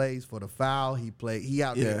 He plays for the foul. He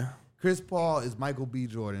out there. Yeah. Chris Paul is Michael B.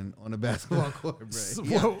 Jordan on the basketball court,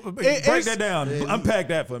 bro. Break that down. Unpack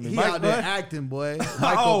that for me. He Mike, out there what? acting, boy.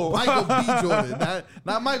 Oh. Michael B. Jordan,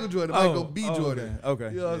 not Michael Jordan. Michael B. oh, Jordan. okay,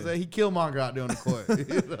 You know what I'm saying? He Killmonger out there on the court.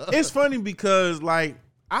 You know? It's funny because like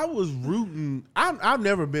I was rooting. I've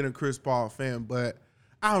never been a Chris Paul fan, but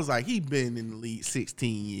I was like, he been in the league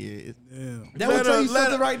 16 years. Yeah. That would tell you Let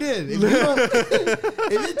something right there.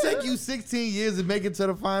 If it take you 16 years to make it to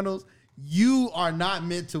the finals, you are not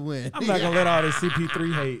meant to win. I'm not gonna let all this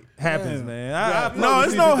CP3 hate happen, Yeah. man. I fuck No, with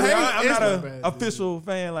it's no CP3. hate. I'm It's not not an bad, official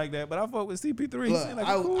fan like that, but I fuck with CP3. He Look, seem like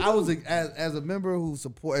a cool I was dude. as a member who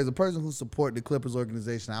support, as a person who support the Clippers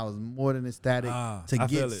organization, I was more than ecstatic to I get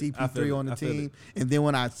feel it. I feel CP3 it. on the I feel team. And then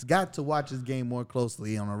when I got to watch his game more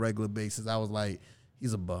closely on a regular basis, I was like,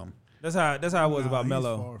 he's a bum. That's how I was Nah, about he's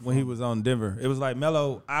Melo far when he from was on Denver. It was like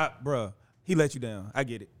Melo, bruh, he let you down. I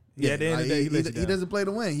get it. Yeah, at the end like, of the day, he let you he down. doesn't play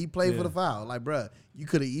to win. He played for Yeah. the foul. Like, bruh, you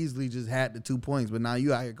could have easily just had the 2 points, but now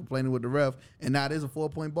you out here complaining with the ref, and now there's a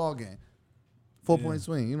 4-point ball game. 4-point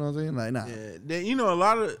swing. You know what I'm saying? Like, nah. Yeah, a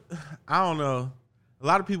lot of I don't know. A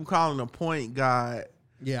lot of people call him a point guard.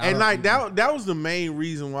 Yeah, And like that was the main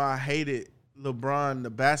reason why I hated LeBron, the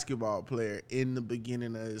basketball player, in the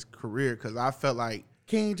beginning of his career, because I felt like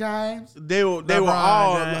King James. they were LeBron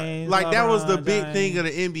all James, like that was the LeBron big thing James.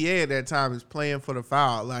 of the NBA at that time, is playing for the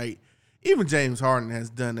foul. Like even James Harden has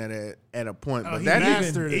done that at a point, but he that nigga,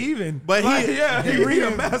 mastered it. Even. but Like, he yeah, he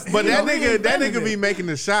reinvested. but that He nigga reinvented be it. making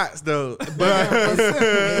the shots though. we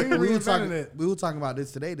were reinvented it. talking about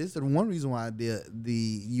this today. This is one reason why the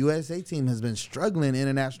USA team has been struggling in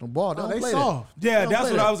international ball. They Oh, don't they play soft. that. Yeah, They don't that's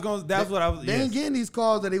play what that. I was going. That's what I was. They ain't getting these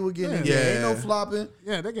calls that they were getting. Yeah. Ain't no Yeah. flopping.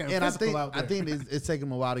 Yeah, they're getting And physical out there. I think it's taking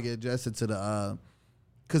them a while to get adjusted to the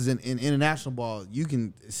because in international ball you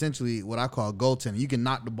can essentially what I call goaltending. You can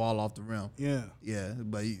knock the ball off the rim. Yeah. Yeah,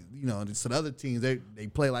 but you know, so the other teams they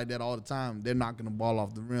play like that all the time. They're knocking the ball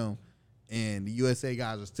off the rim, and the USA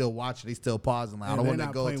guys are still watching. They still pausing. Like, I don't they're want that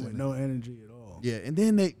not playing with goaltending. no energy at all. Yeah, and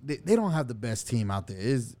then they don't have the best team out there.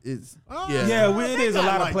 It's Yeah, it They is a got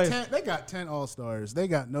lot of like players. 10 they got 10 All-Stars. They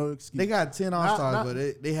got no excuse. they got 10 Not- All-Stars,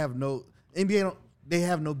 but they have no NBA. They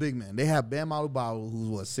have no big men. They have Bam Adebayo, who's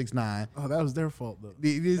what 6'9". Oh, that was their fault though.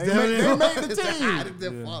 They made the team. It's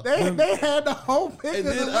their fault. They had the whole pick And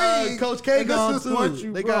of the then league. Coach K and this gone is what too.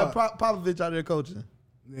 you They brought. got Popovich out there coaching.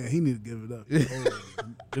 Yeah, he need to give it up.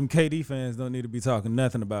 Them KD fans don't need to be talking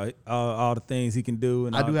nothing about all the things he can do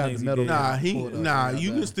and I all do the have things the medal. he did.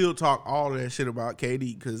 You can still talk all that shit about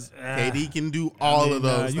KD because KD can do all of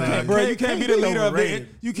those You things. can't, bro. You can't be the leader of the.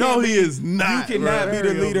 You can't No, be, he is not. You cannot bro. be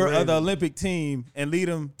the Very leader of overrated. the Olympic team and lead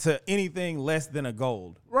them to anything less than a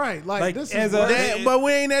gold. Right, like this as is a- where- But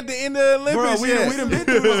we ain't at the end of the Olympics Bro, yet. we done been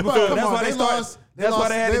through this before. Come That's on, why they started. That's why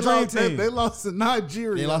they had the dream team. They lost to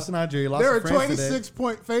Nigeria. They lost to Nigeria. Lost They were to France today.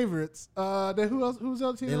 26-point favorites. Then who else? Who's the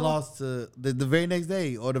other team? They lost to the very next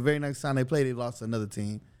day or the very next time they played. They lost to another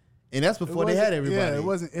team, and that's before they had everybody. Yeah, it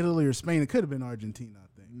wasn't Italy or Spain. It could have been Argentina, I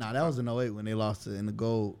think. Nah, that was in 08 when they lost in the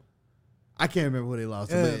gold. I can't remember who they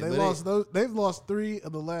lost Yeah, to. they lost those. They've lost 3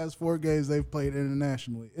 of the last 4 games they've played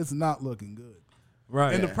internationally. It's not looking good.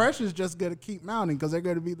 Right. And the pressure's just going to keep mounting because they're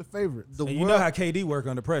going to be the favorites. The And you know how KD work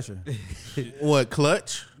under pressure. What,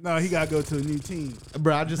 clutch? No, he got to go to a new team.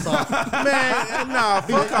 Bro, I just saw. Man, nah,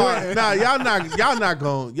 fuck off. Nah, y'all not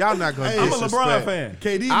going I'm a disrespect. LeBron fan.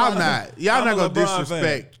 KD, I'm my- not. Y'all I'm not a gonna LeBron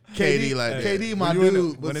disrespect KD like that. KD, my When you in the-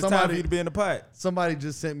 dude. when But it's time for you somebody, to be in the pot. somebody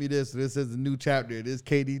just sent me this. This is a new chapter. This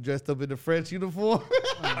KD dressed up in the French uniform.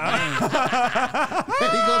 he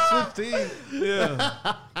gonna switch teams. Yeah.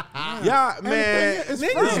 Y'all, man, it's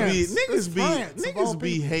niggas France. be It's France, of all niggas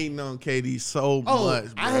be people. hating on KD so Oh, much.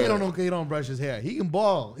 I hate on him because he don't brush his hair. He can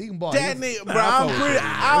ball. He can ball. that He's- nigga, bro. I I'm fuck with pretty.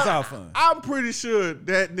 KD. It's all fun. I'm pretty sure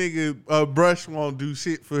that nigga brush won't do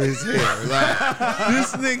shit for his hair. Like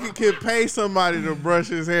this nigga can pay somebody to brush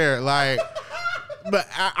his hair. Like, but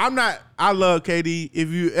I'm not. I love KD. If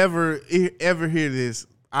you ever hear this,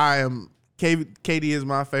 I am. KD is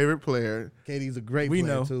my favorite player. KD's a great We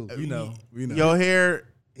player know. too. You know. We know. Your hair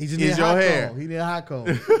He just is need a your hot hair. comb. He need a hot comb.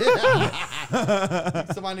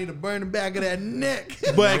 Somebody need to burn the back of that neck.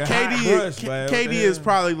 But Like a hot KD, brush, man. What KD the is hell?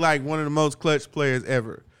 probably like one of the most clutch players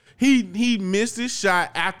ever. He missed his shot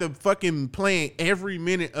after fucking playing every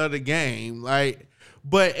minute of the game. Like,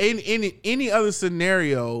 but in any other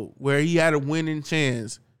scenario where he had a winning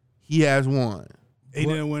chance, he has won. He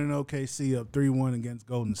didn't win an OKC up 3-1 against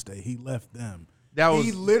Golden State. He left them. That was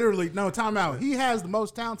He literally, time out. He has the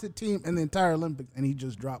most talented team in the entire Olympics, and he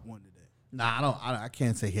just dropped one today. Nah, I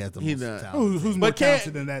can't say he has the He most not. talent. Who's more But can't-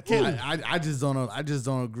 talented than that can't- team? I just don't know. I just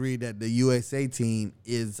don't agree that the USA team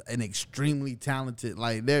is an extremely talented.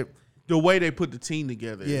 Like they're the way they put the team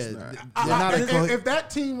together. yeah, Is not. they're not a If that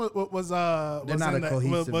team was not a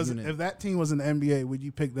cohesive unit. if that team was in the NBA, would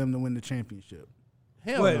you pick them to win the championship?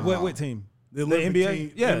 Hell What, no. what team? The NBA?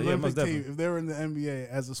 team, Yeah, the yeah, Olympic most team. definitely. If they were in the NBA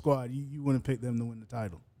as a squad, you wouldn't pick them to win the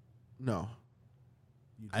title. No.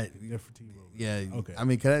 They're for T-Rowe. yeah. Okay. I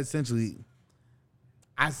mean, cause essentially,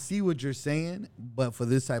 I see what you're saying, but for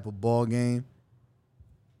this type of ball game,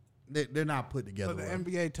 they're not put together. So the well.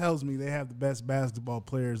 NBA tells me they have the best basketball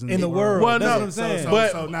players In the world. Well, That's no, what I'm saying.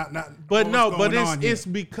 but- so not. But what's no, but going on here? it's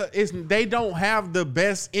because they don't have the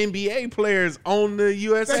best NBA players on the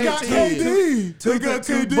USA They got team. KD. Two They got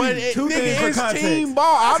things- KD. But it, Two things for nigga, it's context. team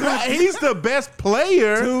ball. He's the best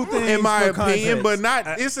player Two things in my for opinion, context. but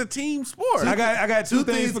not. It's a team sport. I got two Two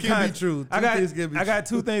things things for can be context. true. I Two got things can be I got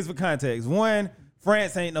two things for context. One,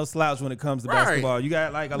 France ain't no slouch when it comes to Right. basketball. You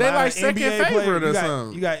got like a They lot like of second NBA favorite players. or You got,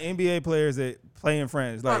 something. you got NBA players that play in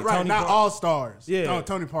France, like Right, Tony not Parker. all stars. Yeah. No,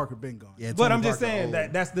 Tony Parker been gone. Yeah, But Tony I'm just Parker saying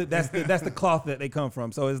old. that's the cloth that they come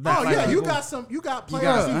from. So it's not. Oh like yeah, a- you got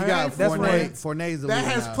players. You who got ain't That's from right. France Fournet's a that leader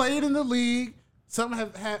has now. played in the league. Some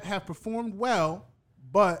have performed well,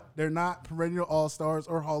 but they're not perennial all stars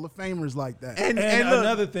or Hall of Famers like that. And look,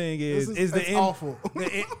 another thing is the that's awful.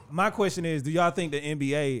 my question is, do y'all think the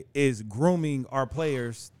NBA is grooming our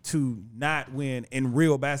players to not win in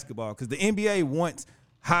real basketball? Because the NBA wants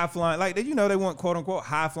high flying, like they want quote unquote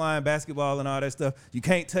high flying basketball and all that stuff. You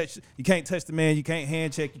can't touch the man, you can't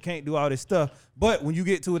hand check, you can't do all this stuff. But when you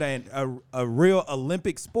get to a real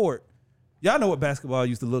Olympic sport, y'all know what basketball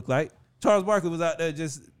used to look like. Charles Barkley was out there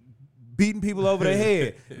just beating people over their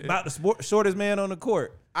head, about the shortest man on the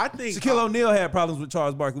court. I think Shaquille O'Neal had problems with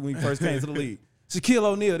Charles Barkley when he first came to the league. Shaquille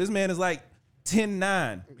O'Neal, this man is like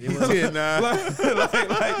 10'9". 10'9".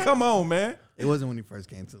 like, come on, man. It wasn't when he first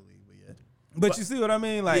came to the league, but yeah. But you see what I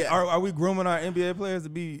mean? Like, Yeah. are we grooming our NBA players to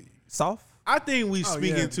be soft? I think we Oh,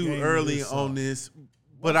 speaking yeah, too game early is on soft. this,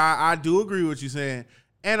 but I do agree with you saying,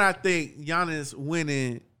 and I think Giannis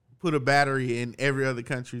winning put a battery in every other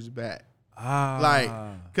country's back.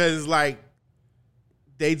 Because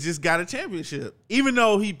they just got a championship. Even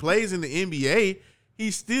though he plays in the NBA,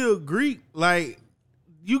 he's still Greek. Like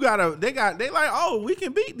they like, oh, we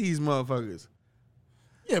can beat these motherfuckers.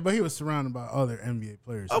 Yeah, but he was surrounded by other NBA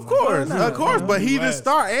players. Of So, course, no, of course. no, But he the West.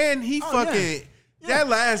 star, and he Oh, fucking that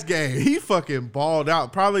last game, he fucking balled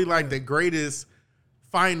out. Probably like the greatest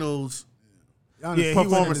finals Giannis, Yeah, he went in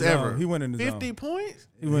performance the zone. ever. He went in the 50 zone. points.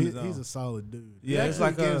 He went in the he's zone. a solid dude. Yeah, He it's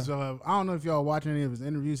actually like gives, I don't know if y'all watching any of his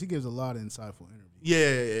interviews. He gives a lot of insightful interviews.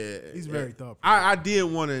 Yeah. He's very thoughtful. I did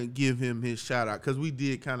want to give him his shout out because we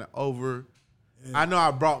did kind of over. I know I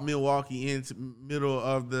brought Milwaukee into middle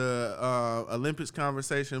of the Olympics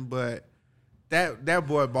conversation, but that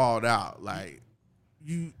boy balled out. Like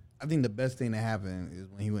I think the best thing that happened is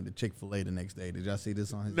when he went to Chick-fil-A the next day. Did y'all see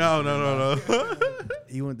this on his? no.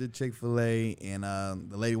 He went to Chick-fil-A and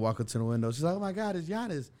the lady walked up to the window. She's like, "Oh my God, it's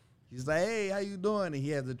Giannis." He's like, "Hey, how you doing?" And he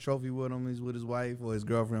has a trophy with him. He's with his wife or his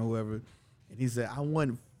girlfriend, whoever. And he said, "I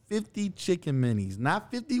won 50 chicken minis,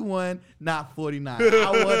 not 51, not 49.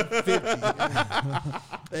 I won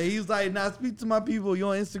 50." And he's like, "Now speak to my people.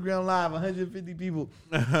 You're on Instagram Live, 150 people."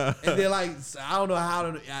 And they're like, I don't know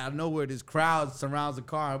how to, I know where this crowd surrounds the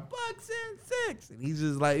car. Bucks and 6. And he's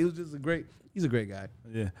just like, he's a great guy.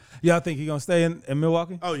 Yeah. Y'all think he gonna stay in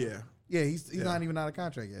Milwaukee? Oh yeah. Yeah, he's not even out of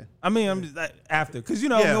contract yet. I mean, I'm just like, after, because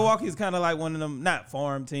Milwaukee is kind of like one of them, not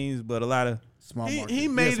farm teams, but a lot of. Small market. He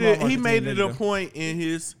made small it. He market made team, it there a you go. point in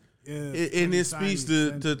his Yeah, speech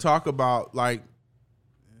to talk about like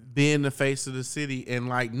being the face of the city and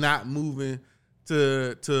like not moving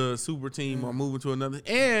to super team or moving to another.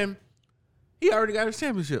 And he already got his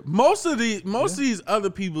championship. Most of these other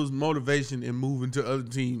people's motivation in moving to other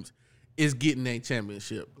teams is getting a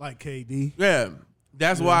championship. like KD. Yeah,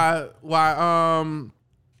 that's why LeBron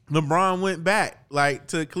went back like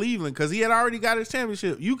to Cleveland because he had already got his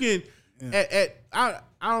championship. You can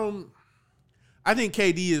I think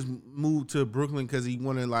KD is moved to Brooklyn because he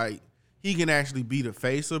wanted he can actually be the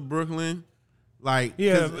face of Brooklyn. Like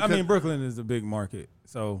I mean, Brooklyn is a big market,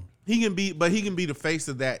 so he can be the face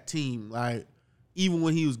of that team. Like even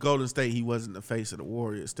when he was Golden State, he wasn't the face of the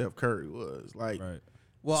Warriors. Steph Curry was like, right.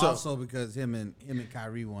 Well, So- also because him and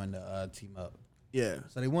Kyrie wanted to team up. yeah,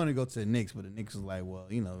 So they wanted to go to the Knicks, but the Knicks was like, well,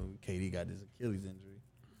 KD got this Achilles injury.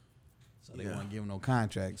 So they wouldn't give him no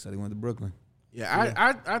contract, so they went to Brooklyn.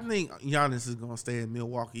 yeah. I think Giannis is gonna stay in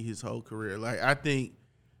Milwaukee his whole career. Like I think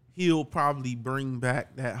he'll probably bring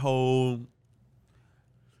back that whole.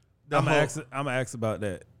 I'm gonna ask about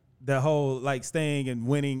that. That whole like staying and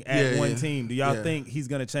winning at one team. Do y'all think he's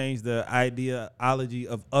gonna change the ideology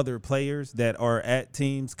of other players that are at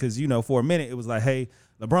teams? Because for a minute it was like, hey,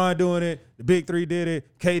 LeBron doing it, the big three did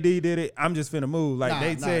it, KD did it. I'm just finna move. Like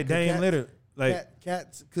they said, Dame Lillard. Like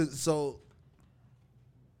Cats, so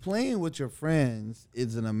playing with your friends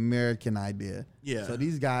is an American idea. Yeah. So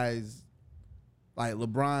these guys, like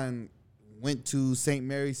LeBron, went to St.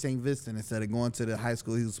 Mary, St. Vincent instead of going to the high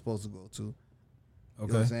school he was supposed to go to. You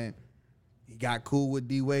know what I'm saying? He got cool with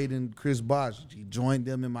D Wade and Chris Bosh. He joined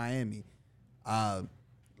them in Miami.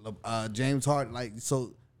 James Harden,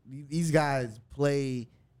 so these guys play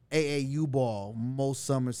AAU ball most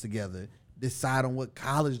summers together, decide on what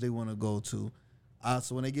college they want to go to.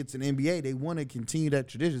 So when they get to the NBA, they want to continue that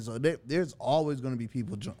tradition. So there's always going to be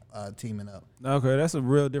people teaming up. okay, that's a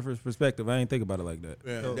real different perspective. I ain't think about it like that.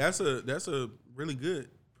 Yeah, that's a really good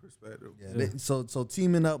perspective. Yeah. So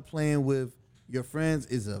teaming up, playing with your friends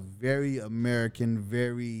is a very American,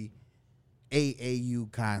 very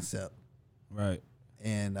AAU concept. Right.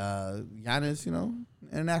 And Giannis,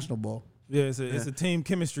 international ball. Yeah, it's a team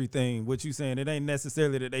chemistry thing. What you saying? It ain't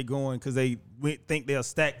necessarily that they going because they think they'll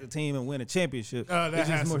stack the team and win a championship. That It's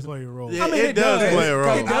just has more to play a role. Yeah, I mean, it does play a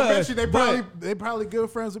role. It I does, bet you they probably good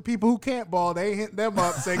friends with people who can't ball. They hit them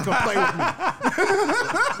up, say, "Come play with me."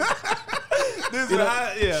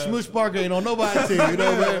 Smush Parker ain't on nobody's team,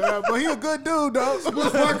 man. But he a good dude, though.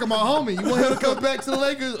 Smush Parker, my homie. You want him to come back to the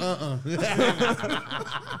Lakers?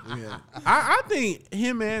 I think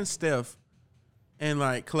him and Steph and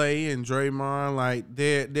like Clay and Draymond, like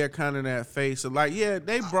they're kind of that face of like,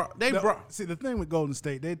 they brought. See, the thing with Golden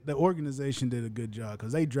State, the organization did a good job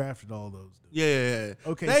because they drafted all those dudes. Yeah.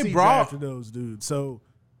 Okay, They brought. drafted those dudes. So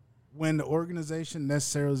when the organization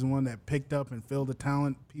necessarily is the one that picked up and filled the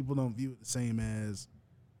talent, people don't view it the same as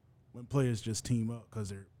when players just team up because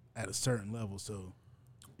they're at a certain level. So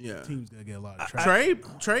Yeah. team's gonna get a lot of traction.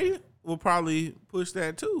 Trey will probably push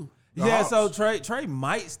that too. The Yeah, Hawks. so Trey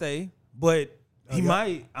might stay, but he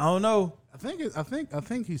might. I don't know. I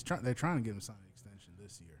think he's trying. They're trying to get him signed an extension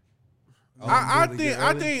this year.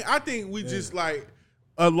 I think we just like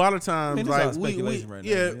a lot of times I mean, it's like all speculation right now.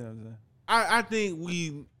 You know what I'm saying? I think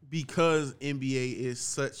we because NBA is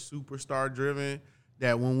such superstar driven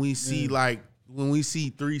that when we see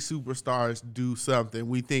three superstars do something,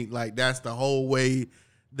 we think like that's the whole way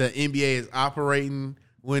the NBA is operating.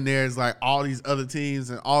 When there's like all these other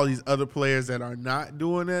teams and all these other players that are not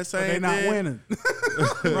doing that same They're not thing. winning,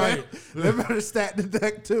 right? They better stack the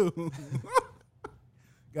deck too.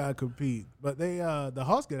 gotta compete. But they the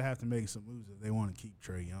Hawks gonna have to make some moves if they want to keep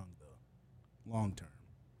Trae Young though, long term.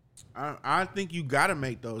 I think you got to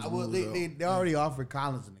make those moves. They already offered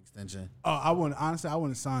Collins an extension. Oh, I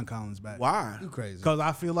wouldn't sign Collins back. Why? You crazy? Because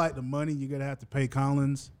I feel like the money you're gonna have to pay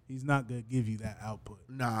Collins, he's not gonna give you that output.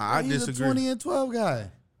 Nah, I He's disagree. a 20 and 12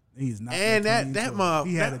 guy. He's not. And that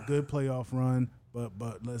he had a that- good playoff run, but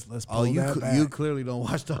let's pull Oh, that back. you clearly don't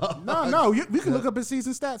watch the Hawks. No, we can look up his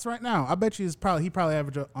season stats right now. I bet you he probably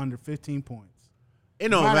averaged under 15 points. It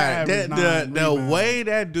don't Might matter. average 9 The rebounds. way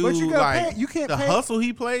that dude, But you gotta like, pay- you can't the pay- hustle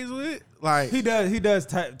he plays with, like, He does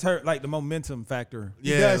like the momentum factor. He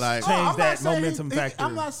Yeah, does like- change I'm not that saying momentum factor.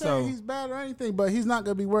 I'm not saying So he's bad or anything, but he's not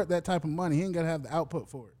gonna be worth that type of money. He ain't gonna have the output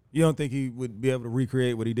for it. you don't think he would be able to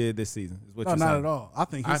recreate what he did this season? Is what No, you're not saying? at all. I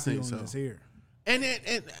think he's think still so. is here. and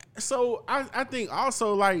so I think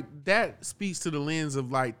also like that speaks to the lens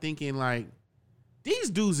of like thinking like these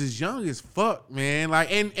dudes is young as fuck, man.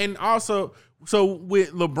 Like and also so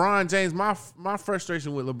with LeBron James, my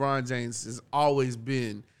frustration with LeBron James has always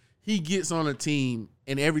been he gets on a team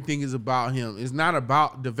and everything is about him. It's not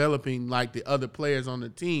about developing like the other players on the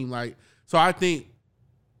team. Like so I think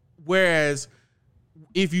whereas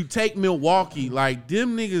if you take Milwaukee, like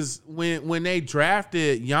them niggas when they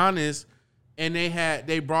drafted Giannis and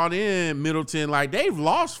they brought in Middleton, like they've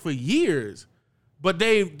lost for years, but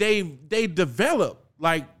they developed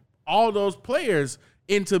like all those players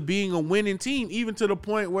into being a winning team, even to the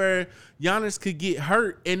point where Giannis could get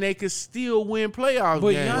hurt and they could still win playoff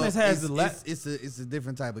But games. Giannis has the It's a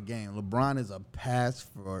different type of game. LeBron is a pass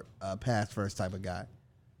first type of guy.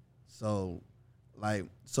 So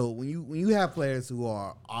when you have players who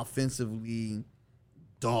are offensively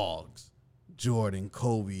dogs, Jordan,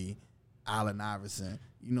 Kobe, Allen Iverson,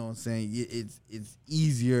 you know what I'm saying? It's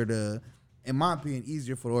easier to, in my opinion,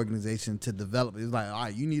 easier for the organization to develop. It's like, all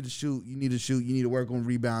right, you need to shoot, you need to work on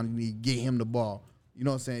rebound, you need to get him the ball. You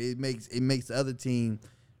know what I'm saying? It makes the other team,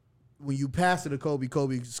 when you pass it to Kobe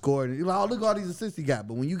scored, and you're like, oh, look at all these assists he got.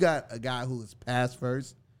 But when you got a guy who is pass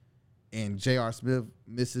first and J.R. Smith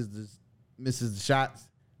misses the shots,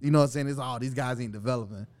 you know what I'm saying? It's these guys ain't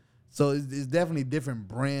developing. So it's definitely different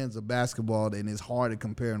brands of basketball, and it's hard to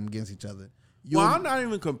compare them against each other. Well, I'm not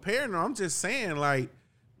even comparing them. I'm just saying like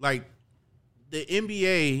the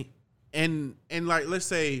NBA and like let's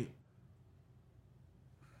say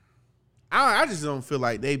I just don't feel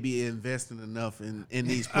like they be investing enough in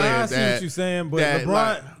these players. I see what you're saying, but that,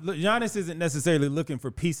 Giannis isn't necessarily looking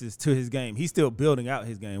for pieces to his game. He's still building out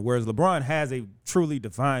his game, whereas LeBron has a truly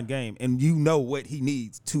defined game, and you know what he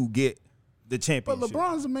needs to get the But championship.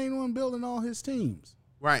 LeBron's the main one building all his teams.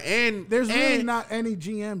 right, and There's really and- not any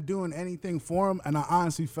GM doing anything for him, and I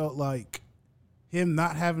honestly felt like him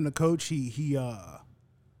not having a coach he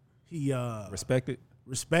respected.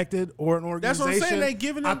 respected or an That's what I'm organization. saying, they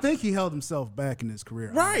giving I him- think he held himself back in his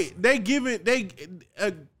career. right.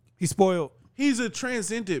 He's spoiled. He's a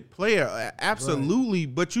transcendent player, absolutely,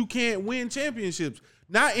 but you can't win championships.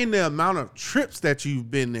 Not in the amount of trips that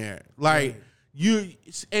you've been there. Like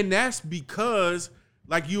and that's because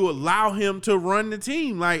like you allow him to run the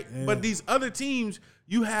team. Like, but these other teams,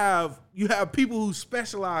 you have people who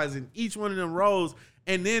specialize in each one of them roles,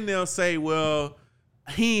 and then they'll say, well,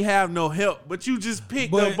 he ain't have no help. But you just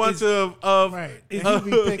picked But a bunch it's- of Right. And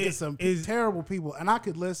he be picking some terrible people. And I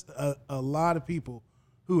could list a lot of people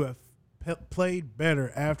who have played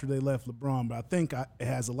better after they left LeBron, but I think it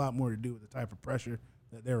has a lot more to do with the type of pressure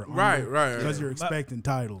that they were under. Right. Because you're expecting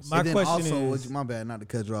titles. My And then question also, is- my bad, not to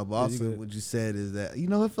cut you off, but you also good. what you said is that,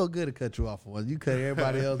 it felt good to cut you off for once. You cut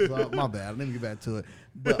everybody else off. My bad. Let me get back to it.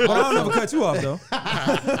 But But I don't ever cut you off though.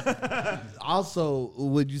 also,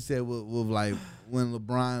 what you said with like when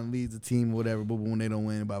LeBron leads a team or whatever, but when they don't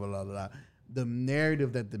win, blah, blah, blah, blah, the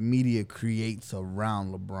narrative that the media creates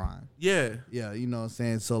around LeBron. yeah. Yeah, you know what I'm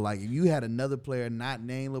saying? So, like, if you had another player not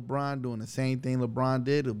named LeBron doing the same thing LeBron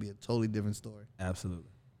did, it'll be a totally different story. Absolutely.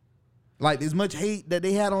 Like, there's much hate that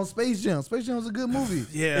they had on Space Jam. Space Jam was a good movie.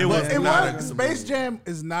 Yeah, It was It not was. a- Space Jam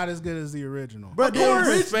is not as good as the original. But the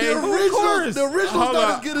original's Hold not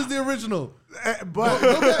on. as good as the original. But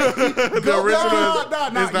The original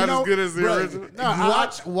no, is not as good as the Bro,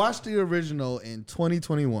 original. watch the original in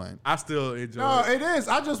 2021. I still enjoy no, it. it is.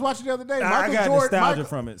 I just watched it the other day. I got nostalgia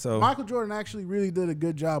from it. So Michael Jordan actually really did a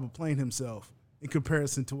good job of playing himself in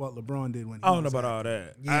comparison to what LeBron did when he I don't know was about out. all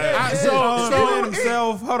that. Yeah. So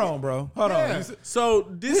himself. Hold on, bro. Hold Yeah. on. So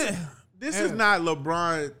this is not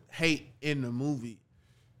LeBron hate in the movie.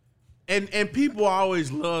 And people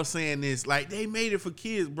always love saying this, like they made it for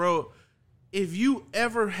kids, bro. If you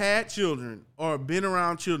ever had children or been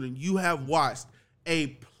around children, you have watched a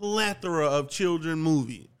plethora of children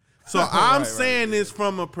movies. So I'm saying this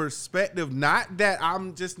from a perspective, not that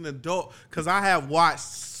I'm just an adult, because I have watched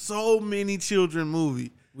so many children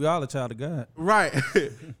movies. We all a child of God. Right.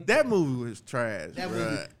 That movie was trash. That bruh.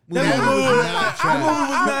 movie That movie was was not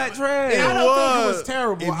trash. trash. I don't think it was was.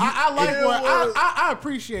 terrible. If you- I like it what was. I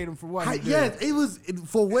appreciate him for what he did. Yes, it was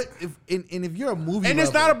for what if you're a movie And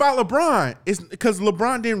it's lover- not about LeBron. It's because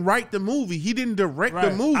LeBron didn't write the movie. He didn't direct the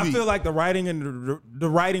Right. movie. I feel like the writing and the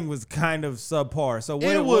writing was kind of subpar. So what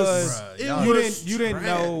It it was- was, it y'all- was you didn't trash.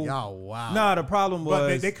 know. Y'all wow. Nah, the problem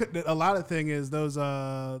was But they could. A lot of the thing is those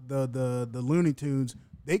the Looney Tunes.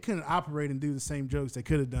 They couldn't operate and do the same jokes they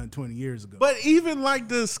could have done 20 years ago. But even like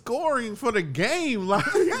the scoring for the game, like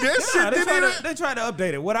that Nah, shit didn't. they tried to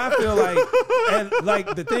update it. What I feel like, and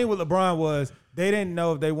like the thing with LeBron was they didn't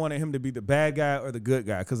know if they wanted him to be the bad guy or the good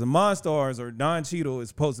guy. Because the Monstars or Don Cheadle is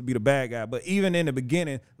supposed to be the bad guy. But even in the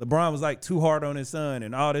beginning, LeBron was like too hard on his son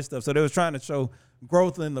and all this stuff. So they was trying to show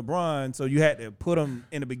growth in LeBron. So you had to put him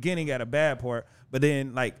in the beginning at a bad part, but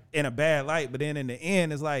then like in a bad light. But then in the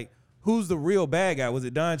end, it's like, who's the real bad guy? Was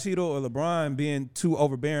it Don Cheadle or LeBron being too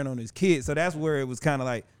overbearing on his kids? So that's where it was kind of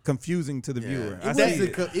like confusing to the viewer. I see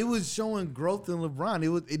it. It was showing growth in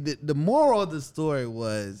LeBron. The moral of the story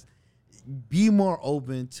was be more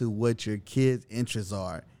open to what your kids' interests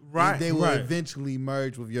are. Right, And they will right. eventually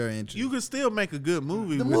merge with your interests. You could still make a good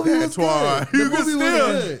movie The with movie that, was Twan. good. You The could movie was still,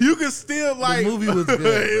 good. you could still like. the movie was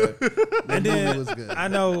good. Bro. The And movie then was good. I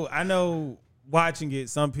know watching it,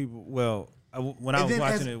 some people, when I And was then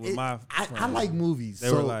watching as- it with my I friends, like movies. They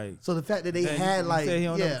so, were like, so the fact that they "Man, had you like, said he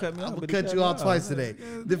don't never yeah, cut me I'm off, gonna but he cut cut you me off off." twice today.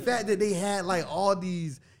 The fact that they had like all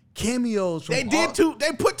these cameos from They all, did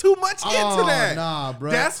They put too much Oh, into that. nah,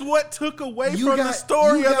 bruh. That's what took away You from the got-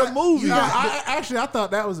 story you of the got- movie. you got- I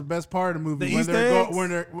thought that was the best part of the movie The when Easter they're eggs?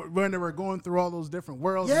 when they were going through all those different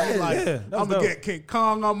worlds. Yeah, and they like, yeah, that was I'm gonna dope. get King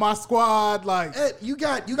Kong on my squad. Like Ed, you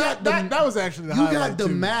got that was actually the you highlight got the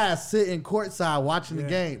too. mask sitting courtside watching the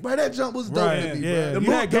game. Bro, that jump was dope right, to me, yeah. bro.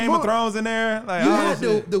 You had the Game mo- of Thrones in there. Like, You all had that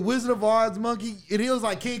shit. the Wizard of Oz monkey, and he was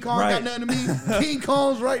like King Kong Right. got nothing to me. King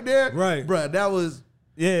Kong's right there, Right. bro. That was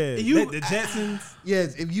Yeah, You- the Jetsons.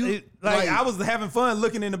 yes. If you Like I was having fun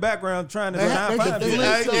looking in the background trying to They not had- find they it.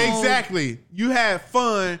 let- Flintstones. Exactly. You had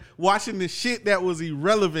fun watching the shit that was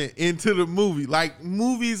irrelevant into the movie. Like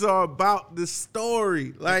movies are about the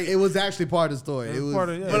story. Like, it was actually part of the story. It was part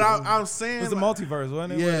of- yeah. but I'm saying, It was a like, multiverse,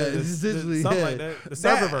 wasn't it? Yeah, Where it's essentially, something yeah. like that. The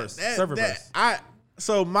that- serververse. that- Serververse.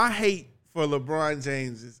 So my hate for LeBron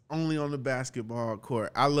James is only on the basketball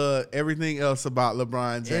court. I love everything else about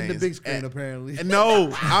LeBron James and the big screen apparently. And no,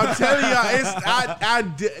 I'm telling y'all,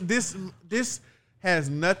 this has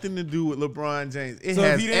nothing to do with LeBron James. It So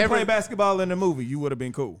has if you didn't play basketball in the movie, you would have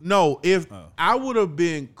been cool. No, if I would have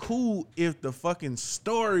been cool if the fucking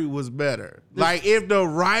story was better. Like if the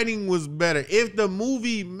writing was better. If the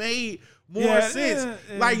movie made more Yeah, sense.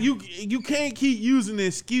 yeah. Like you can't keep using the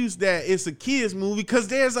excuse that it's a kids movie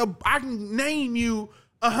because I can name you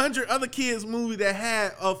 100 other kids movie that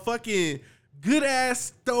had a fucking good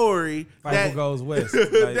ass story Fightful goes west.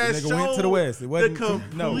 Like, that the nigga went to the west. It wasn't the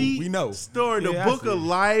complete no, we know. story, the Yeah, I book see of it.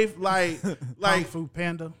 life, like Kung Fu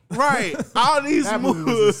Panda. right. All these That movie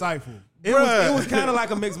was movies. insightful. It was kind of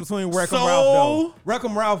like a mix between Wreck-Em So- Ralph though.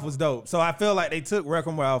 Wreck-Em Ralph was dope. So I feel like they took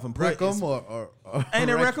Wreck-Em Ralph and put Wreck-em or Ain't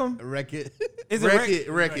it Wreck-em? Wreck-It. Is Wreck It.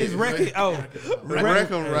 Is Wreck-It? Oh,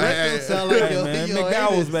 Wreck-Em, right? Wreck-It sound like Hey, your, man, your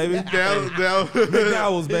McDowell's, haters. baby.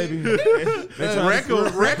 McDowell's, baby. They trying to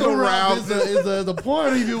Wreck-Em Wreck-Em Ralph. is a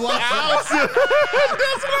porn you be watching. That's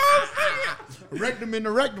what I'm saying. Rectum in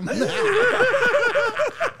the rectum.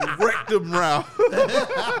 Rectum Ralph.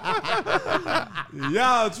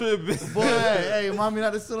 Y'all tripping. Boy, hey, mommy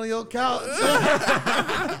not to sit on your couch.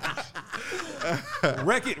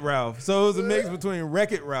 Wreck-It Ralph. So it was a mix between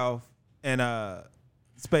Wreck-It Ralph and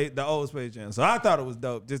the old Space Jam. So I thought it was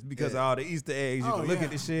dope just because of all the Easter eggs. You Oh, can look yeah.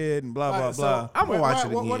 at the shit and blah, blah, Right, so blah. I'm gonna watch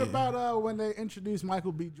it What again. about when they introduced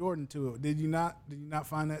Michael B. Jordan to it? Did you not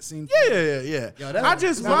find that scene? Yeah. Yo, that I was-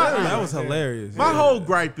 just That was hilarious. my whole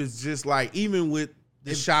gripe is just like even with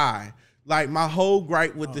the Shy. Like my whole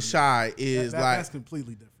gripe with the Shy is like That's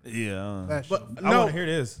completely different. Yeah. That But shit- I no, want to hear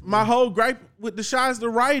this. my whole gripe with the Shy is the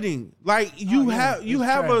writing. Like you yeah, have it's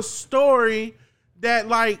a trash. story that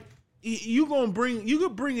like you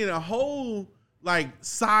could bring in a whole like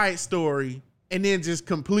side story and then just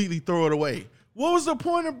completely throw it away. What was the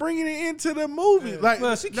point of bringing it into the movie? Like,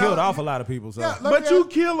 Well, she killed off a lot of people. So Yeah, but you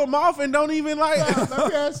kill them off and don't even like. let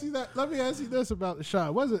me ask you that. Let me ask you this about the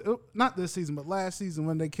shot. Was it not this season, but last season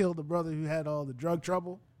when they killed the brother who had all the drug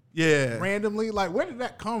trouble Yeah, randomly? Like, where did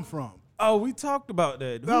that come from? oh, we talked about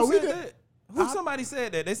that. No, Who we said did- that? Somebody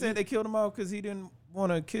said that. They said they killed him off because he didn't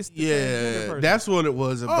want to kiss the transgender Yeah, person. that's what it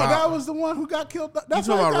was Oh, about. that was the one who got killed. you That's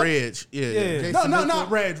talking why he about got- Reg? Yeah. Yeah. No, not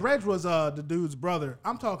Reg. Reg was the dude's brother.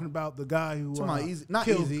 I'm talking about the guy who Talking about Easy- not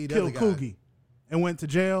killed, Easy, the killed other guy. Coogie and went to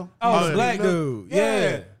jail. Oh, He the was black leaving dude. the-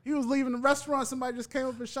 Yeah. He was leaving the restaurant. Somebody just came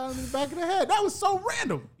up and shot him in the back of the head. That was so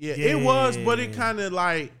random. Yeah, it was, but it kind of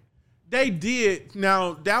like they did.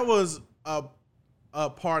 Now that was a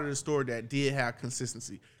part of the story that did have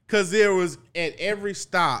consistency because there was at every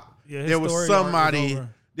stop Yeah, his there was story arc was somebody. over.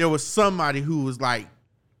 There was somebody who was like,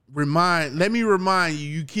 let me remind you,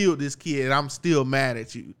 you killed this kid, and I'm still mad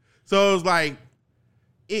at you. So it was like,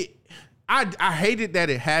 I hated that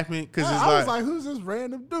it happened because it's I was like, who's this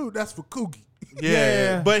random dude? That's for Coogie.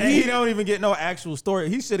 yeah, but And he don't even get no actual story.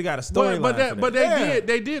 He should have got a story. but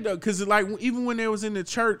they did though, because like even when they was in the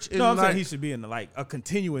church, it No, I'm was saying like, he should be in like a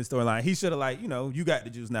continuing storyline. He should have like, you got the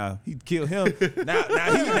juice now. He killed him. now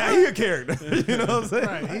he a character. You know what I'm saying?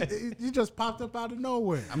 Right. He just popped up out of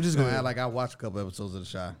nowhere. I'm just gonna act like I watched a couple episodes of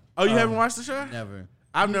The Chi. oh, you haven't watched the show? Never.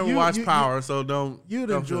 I've never You- watched you- Power, so don't. You'd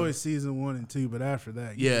don't enjoy feel- season 1 and 2, but after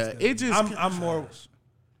that, you Yeah, just gotta- it just. I'm more.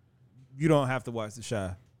 You don't have to watch The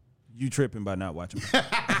Chi. You tripping by not watching. Like,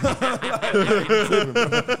 you're tripping, bro.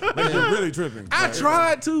 Like, you're really tripping. I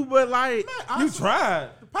tried to, but like, You tried,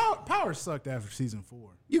 Power sucked after season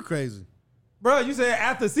 4. You crazy? bro. You said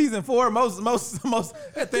after season 4, most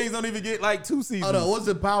things don't even get like 2 seasons. Oh no, what's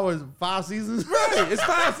it? Power 5 seasons? Right, it's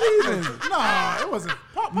 5 seasons. No, it wasn't.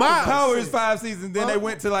 Power is 5 seasons. Then they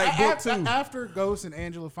went to like book 2. After Ghost and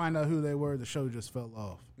Angela find out who they were, the show just fell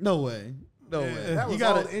off. No way. No way. that You was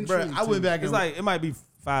gotta, all intrigue, bro. I too. went back It's and like it might be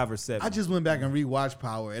 5 or 7. I just went back and rewatched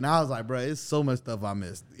Power, and I was like, bro, it's so much stuff I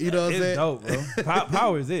missed. You know what I'm It's saying? dope, bro.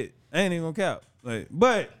 Power is it. I ain't even gonna count. Like,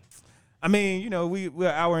 but I mean, we're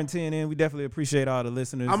an hour and 10 in. We definitely appreciate all the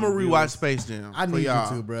listeners. I'm gonna and rewatch viewers. Space Jam. I for need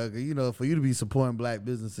y'all. you to, bro. 'Cause, you know, for you to be supporting black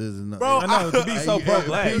businesses and Bro, I know to be so Hey, pro hey,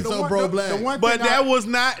 black. be so pro-black. But that was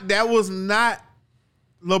not.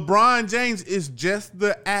 LeBron James is just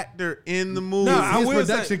the actor in the movie. No, I his will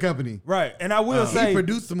production say- company. Right, and I will He say,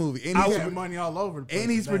 produced the movie, and He he's, had money all over the place.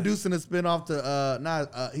 and he's with that. producing a spinoff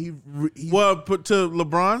to he Well, put to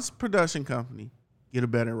LeBron's production company, get a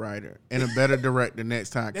better writer and a better director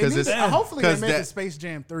next time. They Because need it's to- hopefully they 'cause make that- a Space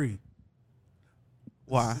Jam 3.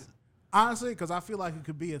 why? Honestly, because I feel like it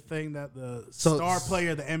could be a thing that the So- star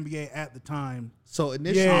player of the NBA at the time so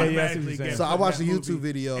initially. Yeah, automatically I see what you're saying. gets So I put in watched that a YouTube movie,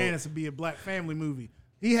 video. and it's to be a black family movie.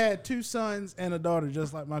 He had 2 sons and a daughter,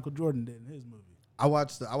 just like Michael Jordan did in his movie. I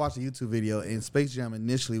watched a YouTube video, and Space Jam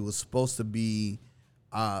initially was supposed to be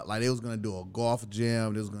like they was gonna do a golf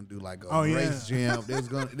jam, they was gonna do like a race jam.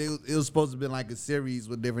 It was supposed to be like a series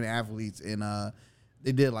with different athletes, and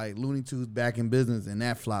they did like Looney Tunes Back in Business, and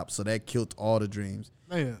that flopped, so that killed all the dreams.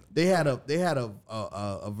 Yeah. They had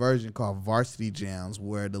a version called Varsity Jams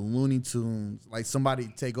where the Looney Tunes, like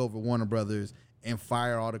somebody take over Warner Brothers and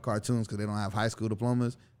fire all the cartoons because they don't have high school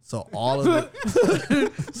diplomas. So all of the,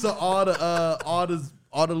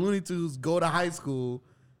 all the Looney Tunes go to high school,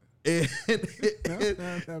 and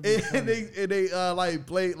they like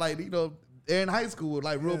play like they're in high school with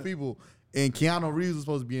like real people. And Keanu Reeves was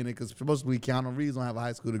supposed to be in it because supposedly Keanu Reeves don't have a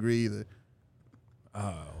high school degree either.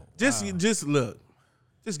 Just look,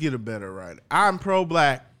 just get a better writer. I'm pro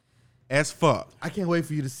black as fuck. I can't wait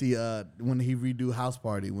for you to see when he redo House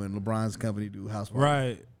Party, when LeBron's company do House Party.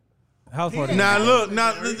 right, house party. Now look,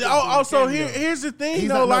 also here's the thing He's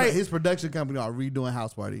though, not, like his production company are redoing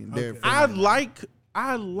House Party. And they're I filming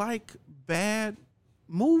it. like bad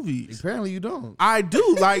movies. Apparently you don't. I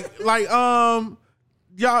do like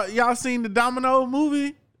y'all seen the Domino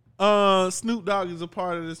movie? Snoop Dogg is a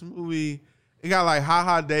part of this movie. It got like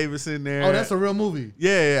HaHa Davis in there. Oh, that's a real movie.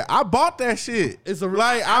 Yeah, I bought that shit. It's a real.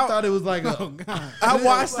 like I thought it was like a. I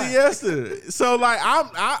watched it yesterday. So like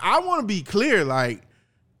I want to be clear. Like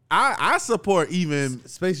I support even.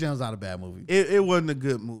 Space Jam's not a bad movie. It wasn't a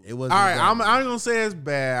good movie. It wasn't All a right, bad I'm movie. I ain't gonna say it's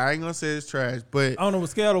bad. I ain't gonna say it's trash. But I don't know, a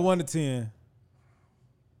scale of 1 to 10.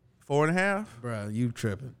 4.5. Bro, you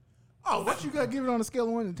tripping. Oh, what you got to give it on a scale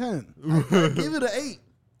of 1 to 10? Give it an 8.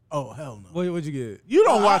 Oh, hell no. What'd you get? You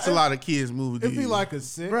don't watch a lot of kids movies. do It'd be you? like a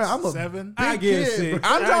 6, Bro, I'm a 7. I Big give kid, 6. bro.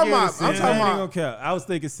 I'm talking about- I I'm talking ain't about- gonna count. I was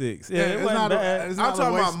thinking 6. Yeah, it it's wasn't not bad. it's I'm not a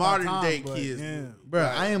talking waste about of my modern time, day but kids. Yeah. Bro,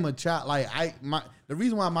 I am a child. Like the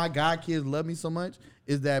reason why my god kids love me so much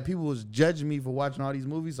is that people was judging me for watching all these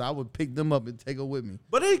movies, so I would pick them up and take them with me.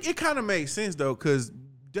 But it kind of makes sense though, because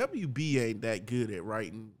WB ain't that good at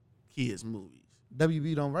writing kids movies.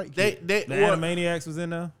 WB don't write. They kids. The well, Animaniacs was in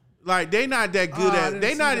there. Like they not that good I at. didn't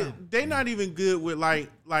They see not. them. They not even good with like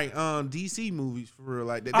DC movies for real.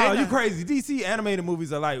 Like that. Oh, you crazy? DC animated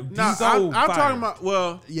movies are like No, so I'm fire. talking about.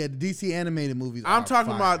 Well, Yeah, the DC animated movies. I'm are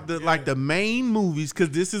talking fire. about the main movies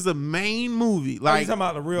because this is a main movie. Oh, you Like talking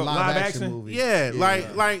about the real live action? movies. yeah,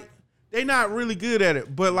 like they not really good at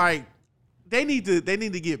it. But like they need to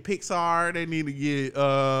get Pixar. They need to get.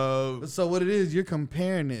 So what it is, you're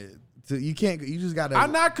comparing it to. You can't. You just gotta.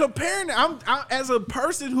 I'm not comparing it. I'm as a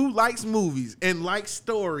person who likes movies and likes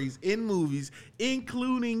stories in movies,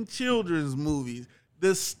 including children's movies.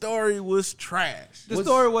 The story was trash. The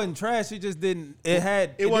story wasn't trash. It just didn't. It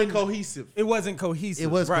had. It wasn't didn't- cohesive. It wasn't cohesive.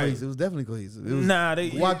 It was right. cohesive. It was definitely cohesive. It was, Nah, they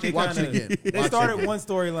watch it kinda- again. They Watch it started again. one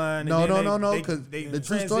storyline. No, and then no, they- because they the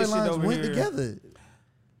two transitioned storylines over went here. together.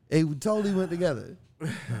 They totally went together.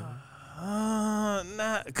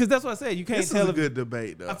 Nah, because that's what I said. You can't This is tell. a If, good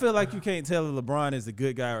debate though. I feel like you can't tell if LeBron is the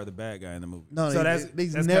good guy or the bad guy in the movie. No, so they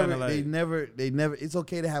that's never, kinda like, they never. It's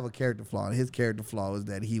okay to have a character flaw. And his character flaw is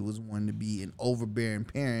that he was wanting to be an overbearing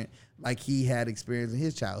parent, like he had experience in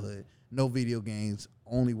his childhood. No video games,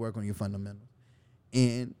 only work on your fundamentals.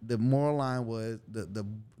 And the moral line was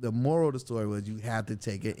the moral of the story was you have to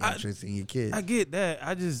take an interest in your kids. I get that.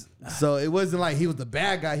 I just So it wasn't like he was the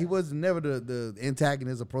bad guy. He wasn't never the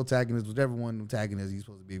antagonist or protagonist, whichever one antagonist he's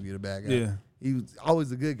supposed to be if you're the bad guy. Yeah. He was always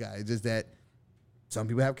the good guy. It's just that some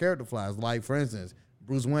people have character flaws. Like, for instance,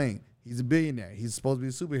 Bruce Wayne, he's a billionaire. He's supposed to be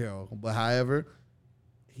a superhero. But however,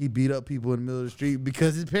 he beat up people in the middle of the street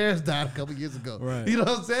because his parents died a couple years ago. Right. You know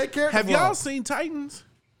what I'm saying? Character Have flaw. y'all seen Titans?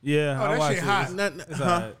 yeah. Oh, I that watched shit it. hot. It's Huh?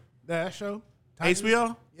 alright. That show?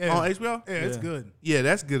 HBO? Yeah. On HBO? Yeah, it's Yeah. good. Yeah,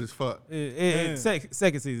 that's good as fuck.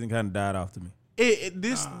 Second season kind of died off to me.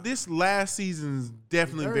 This last season's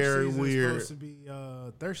definitely Third very season's weird. Supposed to be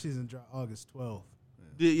third season drop August 12th.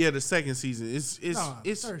 The second season. It's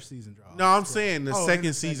third season drop. no, I'm August 12th. saying the Oh, and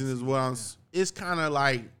second season is what I'm. It's kind of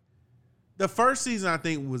like the first season. I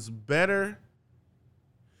think was better.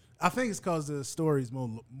 I think it's because the story's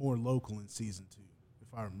more local in season 2, if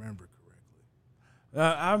I remember correctly.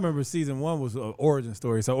 I remember season 1 was an origin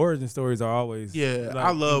story. So origin stories are always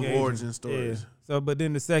I love engaging. origin stories. Yeah. So, but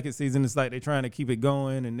then the second season, it's like they're trying to keep it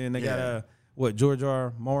going, and then they got George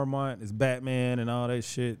R. Mormont is Batman and all that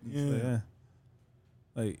shit. Yeah.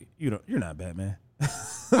 Like you're not Batman.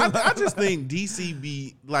 I just think DC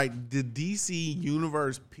be like the DC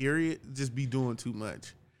universe period just be doing too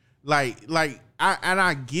much. Like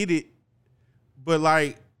I get it, but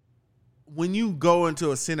like when you go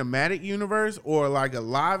into a cinematic universe or like a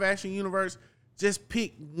live action universe, just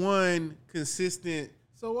pick one consistent.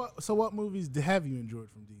 So what movies have you enjoyed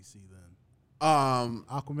from DC then?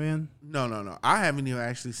 Aquaman? No. I haven't even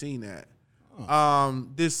actually seen that.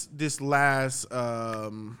 This last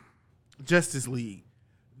Justice League,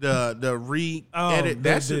 the re-edit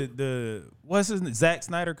that shit. the what's his name? Zack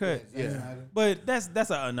Snyder cut. Yeah. But that's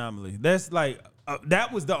an anomaly. That's like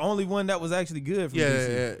that was the only one that was actually good from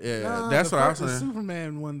DC. Yeah. That's what I was The saying.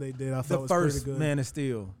 Superman one they did, I thought The was first pretty good. Man of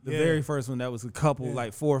Steel, the Yeah. very first one that was a couple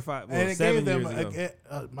like 4 or 5, and it 7 gave them years ago.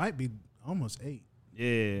 it might be almost 8.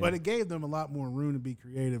 Yeah, But it gave them a lot more room to be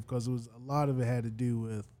creative because it was a lot of it had to do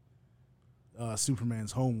with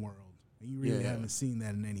Superman's homeworld. And you really haven't seen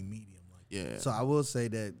that in any medium like that. Yeah. So I will say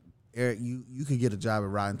that, Eric, you could get a job at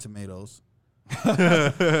Rotten Tomatoes.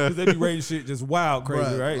 because they be rating shit just wild crazy,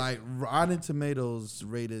 Bruh, right? Like Rotten Tomatoes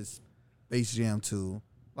rated Space Jam 2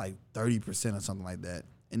 like 30% or something like that,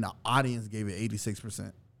 and the audience gave it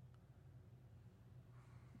 86%.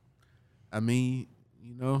 I mean,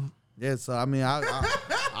 you know, Yeah, so I mean,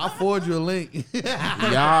 I'll forward you a link.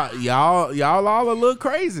 y'all all a little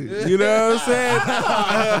crazy. You know what I'm saying?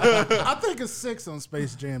 I think a 6 on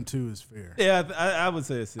Space Jam 2 is fair. yeah, I would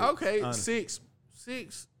say it's Okay, honestly.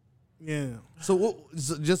 six. Yeah. so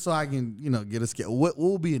just so I can get a scale, what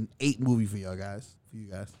will be an 8 movie for you guys?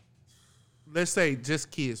 Let's say just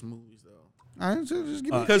kids movies though, All right, so just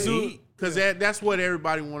give me. because that's what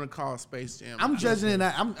everybody want to call Space Jam. I'm judging it.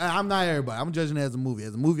 I'm not everybody. I'm judging it as a movie.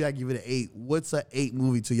 As a movie, I give it an 8. What's an 8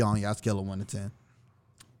 movie to y'all on y'all scale of 1 to 10?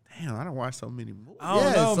 Damn, I don't watch so many movies. I don't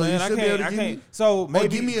Yeah, know, so you man. I should be able to can't. give me- So Or maybe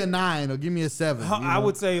give me a 9 or give me a 7. I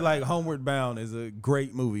would say like Homeward Bound is a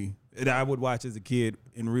great movie that I would watch as a kid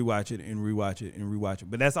and rewatch it and rewatch it and rewatch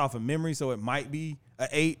it. But that's off of memory, so it might be an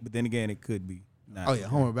 8. But then again, it could be 9. Oh yeah,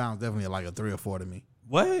 Homeward Bound is definitely like a 3 or 4 to me.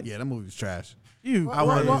 What? Yeah, that movie's trash.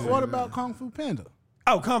 What about Kung Fu Panda?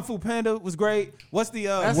 Oh, Kung Fu Panda was great. What's the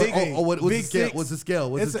That's What, Big oh, eight. oh, what's the Big scale? six. What's the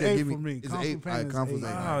scale? What's It's the an scale? 8 Give for me. It's Kung an Fu 8. Panda's Kung Fu 8.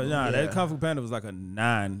 Panda. Oh, nah, Yeah. that Kung Fu Panda was like a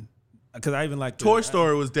 9. because I even like Toy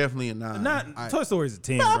Story was definitely a 9. Not Toy Story is a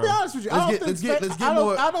 10. I'll be bro. honest with you. Let's get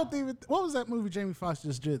more. I don't think. What was that movie Jamie Foxx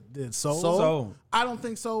just did? Soul. Soul. I don't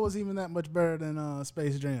think Soul was even that much better than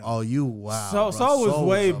Space Jam. Oh, you wow. So bro. Soul was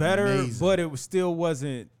way better, amazing. but it was still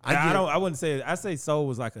wasn't. I wouldn't say it. I say Soul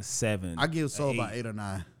was like a 7. I give Soul an about 8 or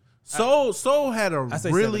 9. Soul had a I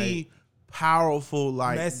say really 7, 8. powerful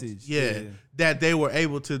like Message, yeah, yeah. that they were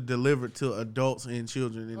able to deliver to adults and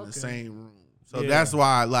children in the same room. So Yeah. that's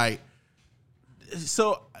why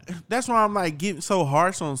that's why I'm like getting so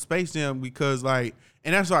harsh on Space Jam because like,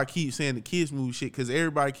 and that's why I keep saying the kids movie shit because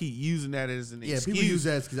everybody keep using that as an Yeah, excuse. people use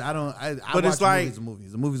that because I But watch it's like- movies. A movie.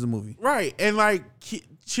 A movie's a movie. Right. And like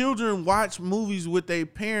children watch movies with their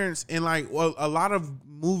parents and like a lot of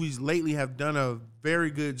movies lately have done a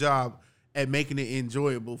very good job at making it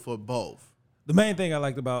enjoyable for both. The main thing I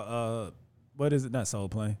liked about what is it? Not Soul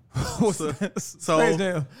Plane. Soul. Space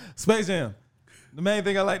Jam. Space Jam. The main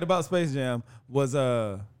thing I liked about Space Jam was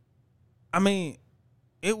I mean,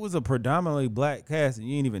 it was a predominantly black cast and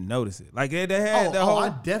you didn't even notice it. Like they had the whole. I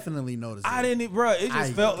definitely noticed it. I didn't, bro. It just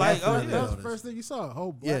I felt like definitely that was the noticed. first thing you saw. A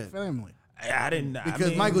whole black family. I didn't Because I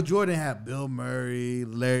mean, Michael Jordan had Bill Murray,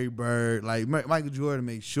 Larry Bird. Like Michael Jordan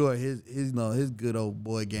made sure his good old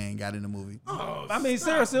boy gang got in the movie. I mean,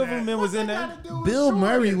 Sarah Silverman was in there. Bill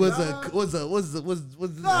Murray was No,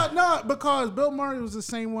 because Bill Murray was the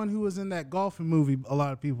same one who was in that golfing movie a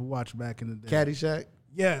lot of people watched back in the day. Caddyshack.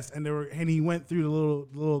 Yes, and he went through the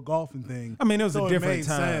little golfing thing. I mean, it was So a it different made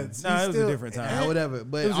time. sense. No, He it was a still- different time. Whatever.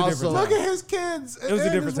 But It was a different also, time. Look at his kids. It was a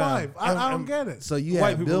and different his time. wife. I don't get it. so you White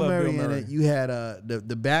had people Bill love Murray Bill in Murray. it. You had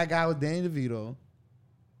the bad guy with Danny DeVito.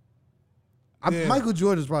 Yeah. Michael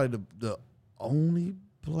Jordan is probably the only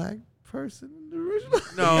black person in the original.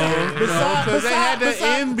 No, because they had the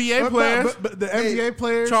NBA players. But the NBA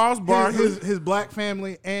players, Charles Barkley. his black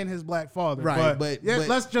family, and his black father. Right, but but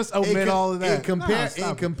let's just omit all of that. In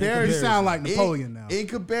comparison, you sound like Napoleon now. In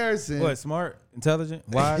comparison, What? Smart, intelligent,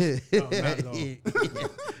 wise.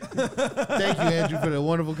 Thank you, Andrew, for the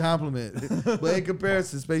wonderful compliment. But in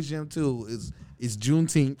comparison, Space Jam 2 is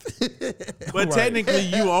Juneteenth. But technically,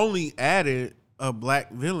 you only added a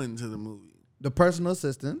black villain to the movie. The personal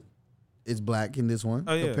assistant is black in this one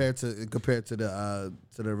Oh, yeah. compared to the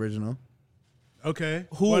original. Okay.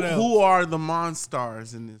 Who are the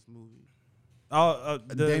Monstars in this movie?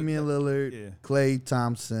 Damian Lillard, yeah. Klay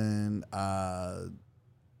Thompson.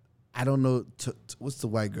 I don't know what's the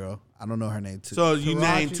white girl. I don't know her name too. So you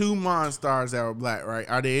Taraji? named 2 Monstars that were black, right?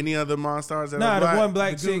 Are there any other Monstars that Nah, are the black? one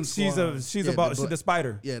black The Goon chick. She's Squad. she's Yeah, about the she's the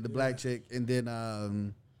spider. yeah, the black chick, and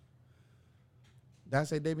then did I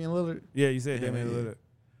say Damian Lillard? Yeah, you said Damian yeah. Lillard.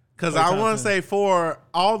 Because Klay I want to Thompson. say 4,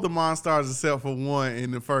 all the Monstars except for one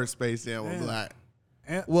in the first Space Jam were Damn. black.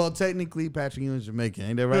 Well, technically, Patrick Ewing's Jamaican,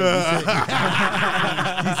 ain't that right?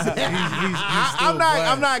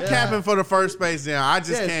 I'm not capping for the first Space Jam. I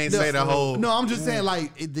just can't say the whole. No, I'm just saying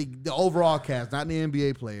like the overall cast, not the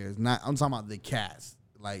NBA players. I'm talking about the cast.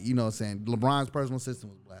 Like, you know what I'm saying? LeBron's personal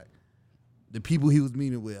assistant was black. The people he was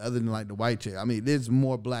meeting with, other than like the white chick. I mean, there's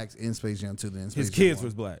more blacks in Space Jam 2 than in Space His Jam kids 1.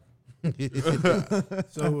 was black.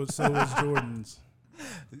 So was Jordan's.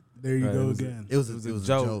 There you Right, go it was again. It was a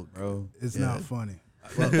joke. bro. It's yeah. not funny.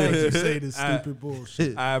 Well, thank you. You say this stupid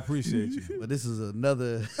bullshit. I appreciate you. But this is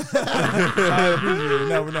another I appreciate it.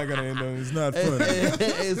 No, we're not gonna end on. It's not funny.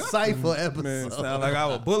 insightful episode. Man, it sound like I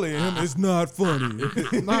was bullying him. It's not funny.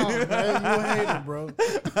 No, man, you a hater, bro.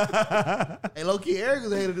 Hey, low key, Eric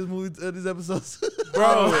was a hater of this movie, these episodes.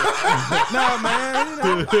 Bro. No,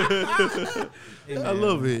 man. You know. I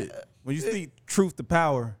love it. When you speak truth to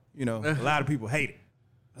power, you know, a lot of people hate it.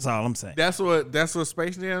 That's all I'm saying. That's what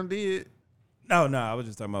Space Jam did. No, I was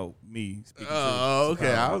just talking about me speaking Oh, truth to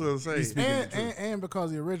okay. power. I was gonna say. And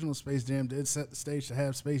because the original Space Jam did set the stage to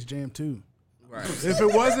have Space Jam 2. Right. If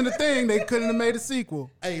it wasn't a thing, they couldn't have made a sequel.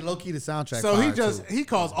 Hey, low key, the soundtrack. So fire, he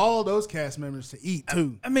caused all those cast members to eat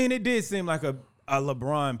too. I mean, it did seem like a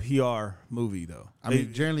LeBron PR movie, though. I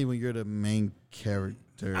mean, generally, when you're the main character.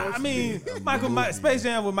 I mean, Space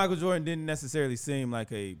Jam with Michael Jordan didn't necessarily seem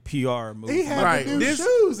like a PR movie. He had Right. the new This-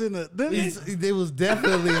 shoes in the. It was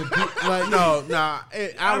definitely like No,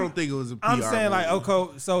 I don't think it was a PR. I'm saying like, movie.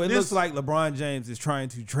 okay, so it This- looks like LeBron James is trying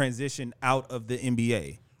to transition out of the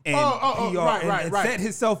NBA and right. and set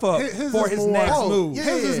himself up His for is his more- next Oh, move. yeah.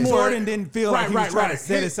 His is more- Jordan didn't feel like he was trying to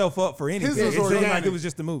set himself up for anything. It was seemed like organic. it was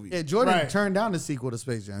just a movie. Yeah, Jordan Right. turned down the sequel to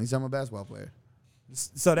Space Jam. He's a basketball player.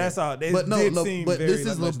 So that's all. It But no, did look, seem but very this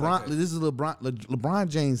is much LeBron. like that. This is LeBron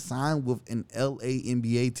James signed with an LA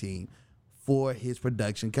NBA team for his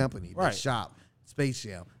production company, Right. The Shop, Space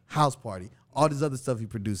Jam, House Party, all this other stuff he's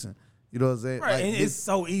producing. You know what I'm saying? Right, Like, and it's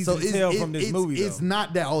so easy to tell from this movie, It's though.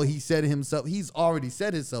 not that he set himself. He's already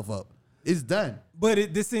set himself up. It's done.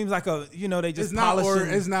 But this seems like they just It's not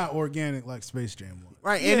polishing. it's not organic like Space Jam was.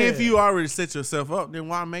 Right, and if Yeah. you already set yourself up, then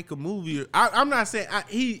why make a movie? I'm not saying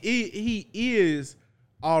he is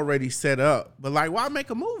already set up, but like, why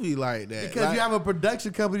make a movie like that? Because Like, you have a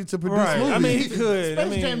production company to produce Right. movies. I mean, he could. I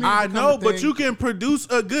Space mean, Jam I become know, a but thing. you can produce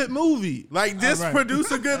a good movie. Like this, right.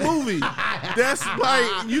 produce a good movie. That's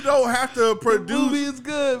like you don't have to movie produce is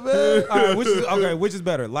good, man. all right, which is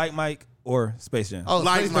better, Like Mike or Space Jam? Oh,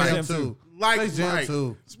 Like Space Mike Jam 2. like Space Jam Mike.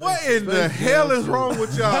 2. What in the Space hell Jam is 2. wrong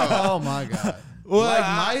with y'all? Oh my god. Well,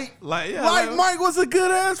 Like Mike. Like Mike was a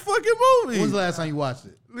good ass fucking movie. When's the last time you watched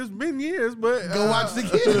it? It's been years, but Go watch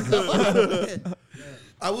it again.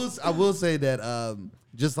 I will say that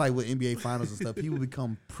just like with NBA finals and stuff, people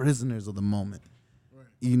become prisoners of the moment.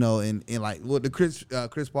 You know, and like what the Chris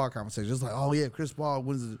Paul conversation, it's like, oh yeah, Chris Paul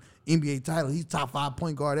wins the NBA title. He's top 5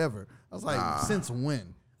 point guard ever. I was like, since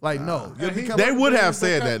when? Like, no. they would have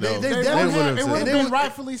said that though. They It definitely would have They been would-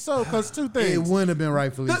 rightfully so, because two things. It wouldn't have been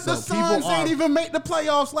rightfully The so. Suns People ain't are. even make the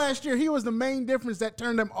playoffs last year. He was the main difference that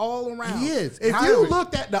turned them all around. He is. If However- you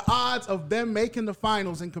looked at the odds of them making the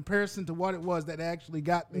finals in comparison to what it was that they actually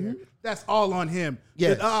got there, that's all on him.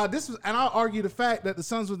 Yes. And I'll argue the fact that the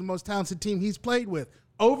Suns were the most talented team he's played with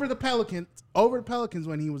over the Pelicans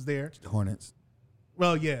when he was there. Hornets.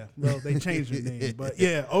 Well, yeah. Well, they changed their name, but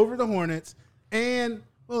yeah, over the Hornets. And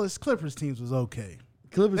well, his Clippers teams was okay.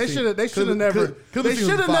 They should have never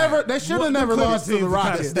lost to the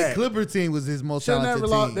Rockets. The Clipper team was his most Should talented never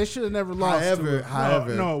lost. team. They should have never lost.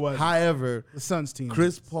 No, it wasn't. However, The Suns team.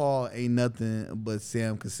 Chris Paul ain't nothing but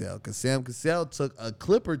Sam Cassell. Because Sam Cassell took a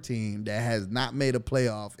Clipper team that has not made a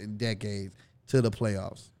playoff in decades to the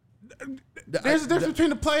playoffs. There's a difference between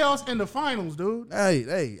the playoffs and the finals, dude.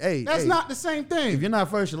 Hey. That's not the same thing. If you're not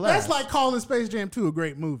first, you're last. That's like calling Space Jam 2 a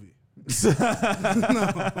great movie. No,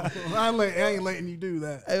 I ain't letting you do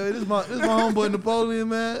that. Hey, this is my homeboy Napoleon,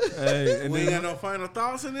 man. Hey, and We then, ain't got no final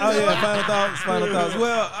thoughts in this. oh yeah, final thoughts.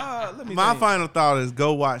 Well, let me. My think. final thought is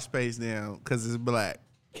go watch Space Jam because it's black,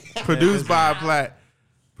 produced by a black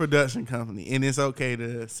production company, and it's okay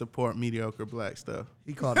to support mediocre black stuff.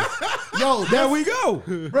 He called it. Yo, There we go.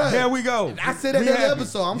 Bruh. There we go. I said that We in the happy.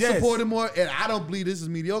 episode. I'm Yes. supporting more, and I don't believe this is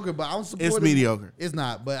mediocre, but I'm supporting. It's mediocre. It's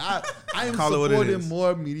not, but I am Call it what it supporting is.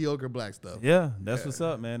 more mediocre black stuff. Yeah, that's what's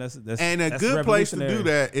up, man. That's And a that's good place to do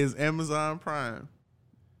revolutionary. that is Amazon Prime.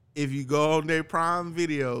 If you go on their Prime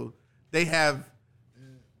Video, they have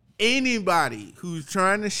anybody who's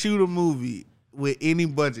trying to shoot a movie with any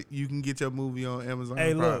budget, you can get your movie on Amazon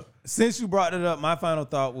Hey, Prime. look, since you brought it up, my final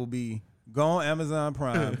thought will be go on Amazon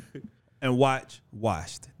Prime and watch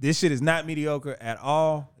Washed. This shit is not mediocre at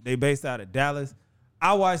all. They based out of Dallas.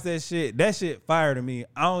 I watched that shit. That shit fire to me.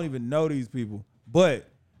 I don't even know these people,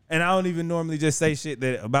 and I don't even normally just say shit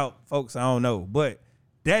that about folks I don't know, but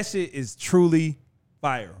that shit is truly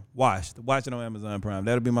fire. Washed. Watch it on Amazon Prime.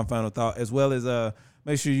 That'll be my final thought, as well as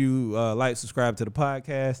make sure you like, subscribe to the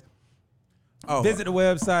podcast. Oh, Visit the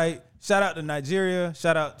website. Shout out to Nigeria.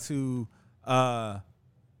 Shout out to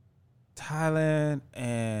Thailand,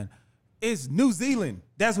 and it's New Zealand.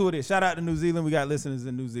 That's who it is. Shout out to New Zealand. We got listeners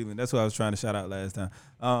in New Zealand. That's who I was trying to shout out last time.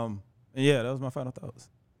 And yeah, that was my final thoughts.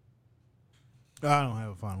 I don't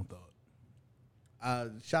have a final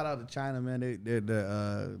thought. Shout out to China, man.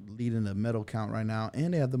 They're leading the medal count right now,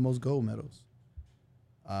 and they have the most gold medals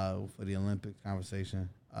for the Olympics conversation.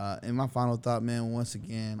 And my final thought, man, once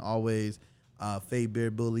again, always, Fade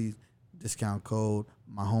Bear Bullies, discount code,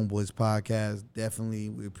 My Homeboys Podcast. Definitely,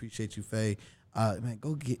 we appreciate you, Faye. Man,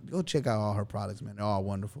 go check out all her products, man. They're all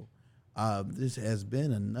wonderful. This has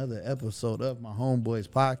been another episode of My Homeboys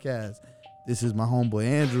Podcast. This is my homeboy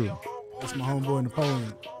Andrew. That's my homeboy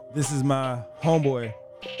Napoleon. This is my homeboy,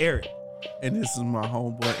 Eric. and this is my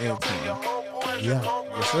homeboy Antoine. Yeah.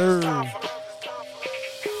 Yes, sir.